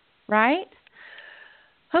 right?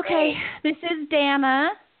 Okay, This is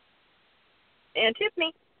Dana. And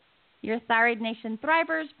Tiffany. Your Thyroid Nation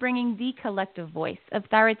Thrivers, bringing the collective voice of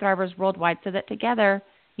Thyroid Thrivers worldwide so that together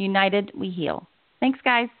United we heal. Thanks,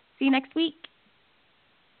 guys. See you next week.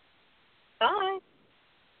 Bye.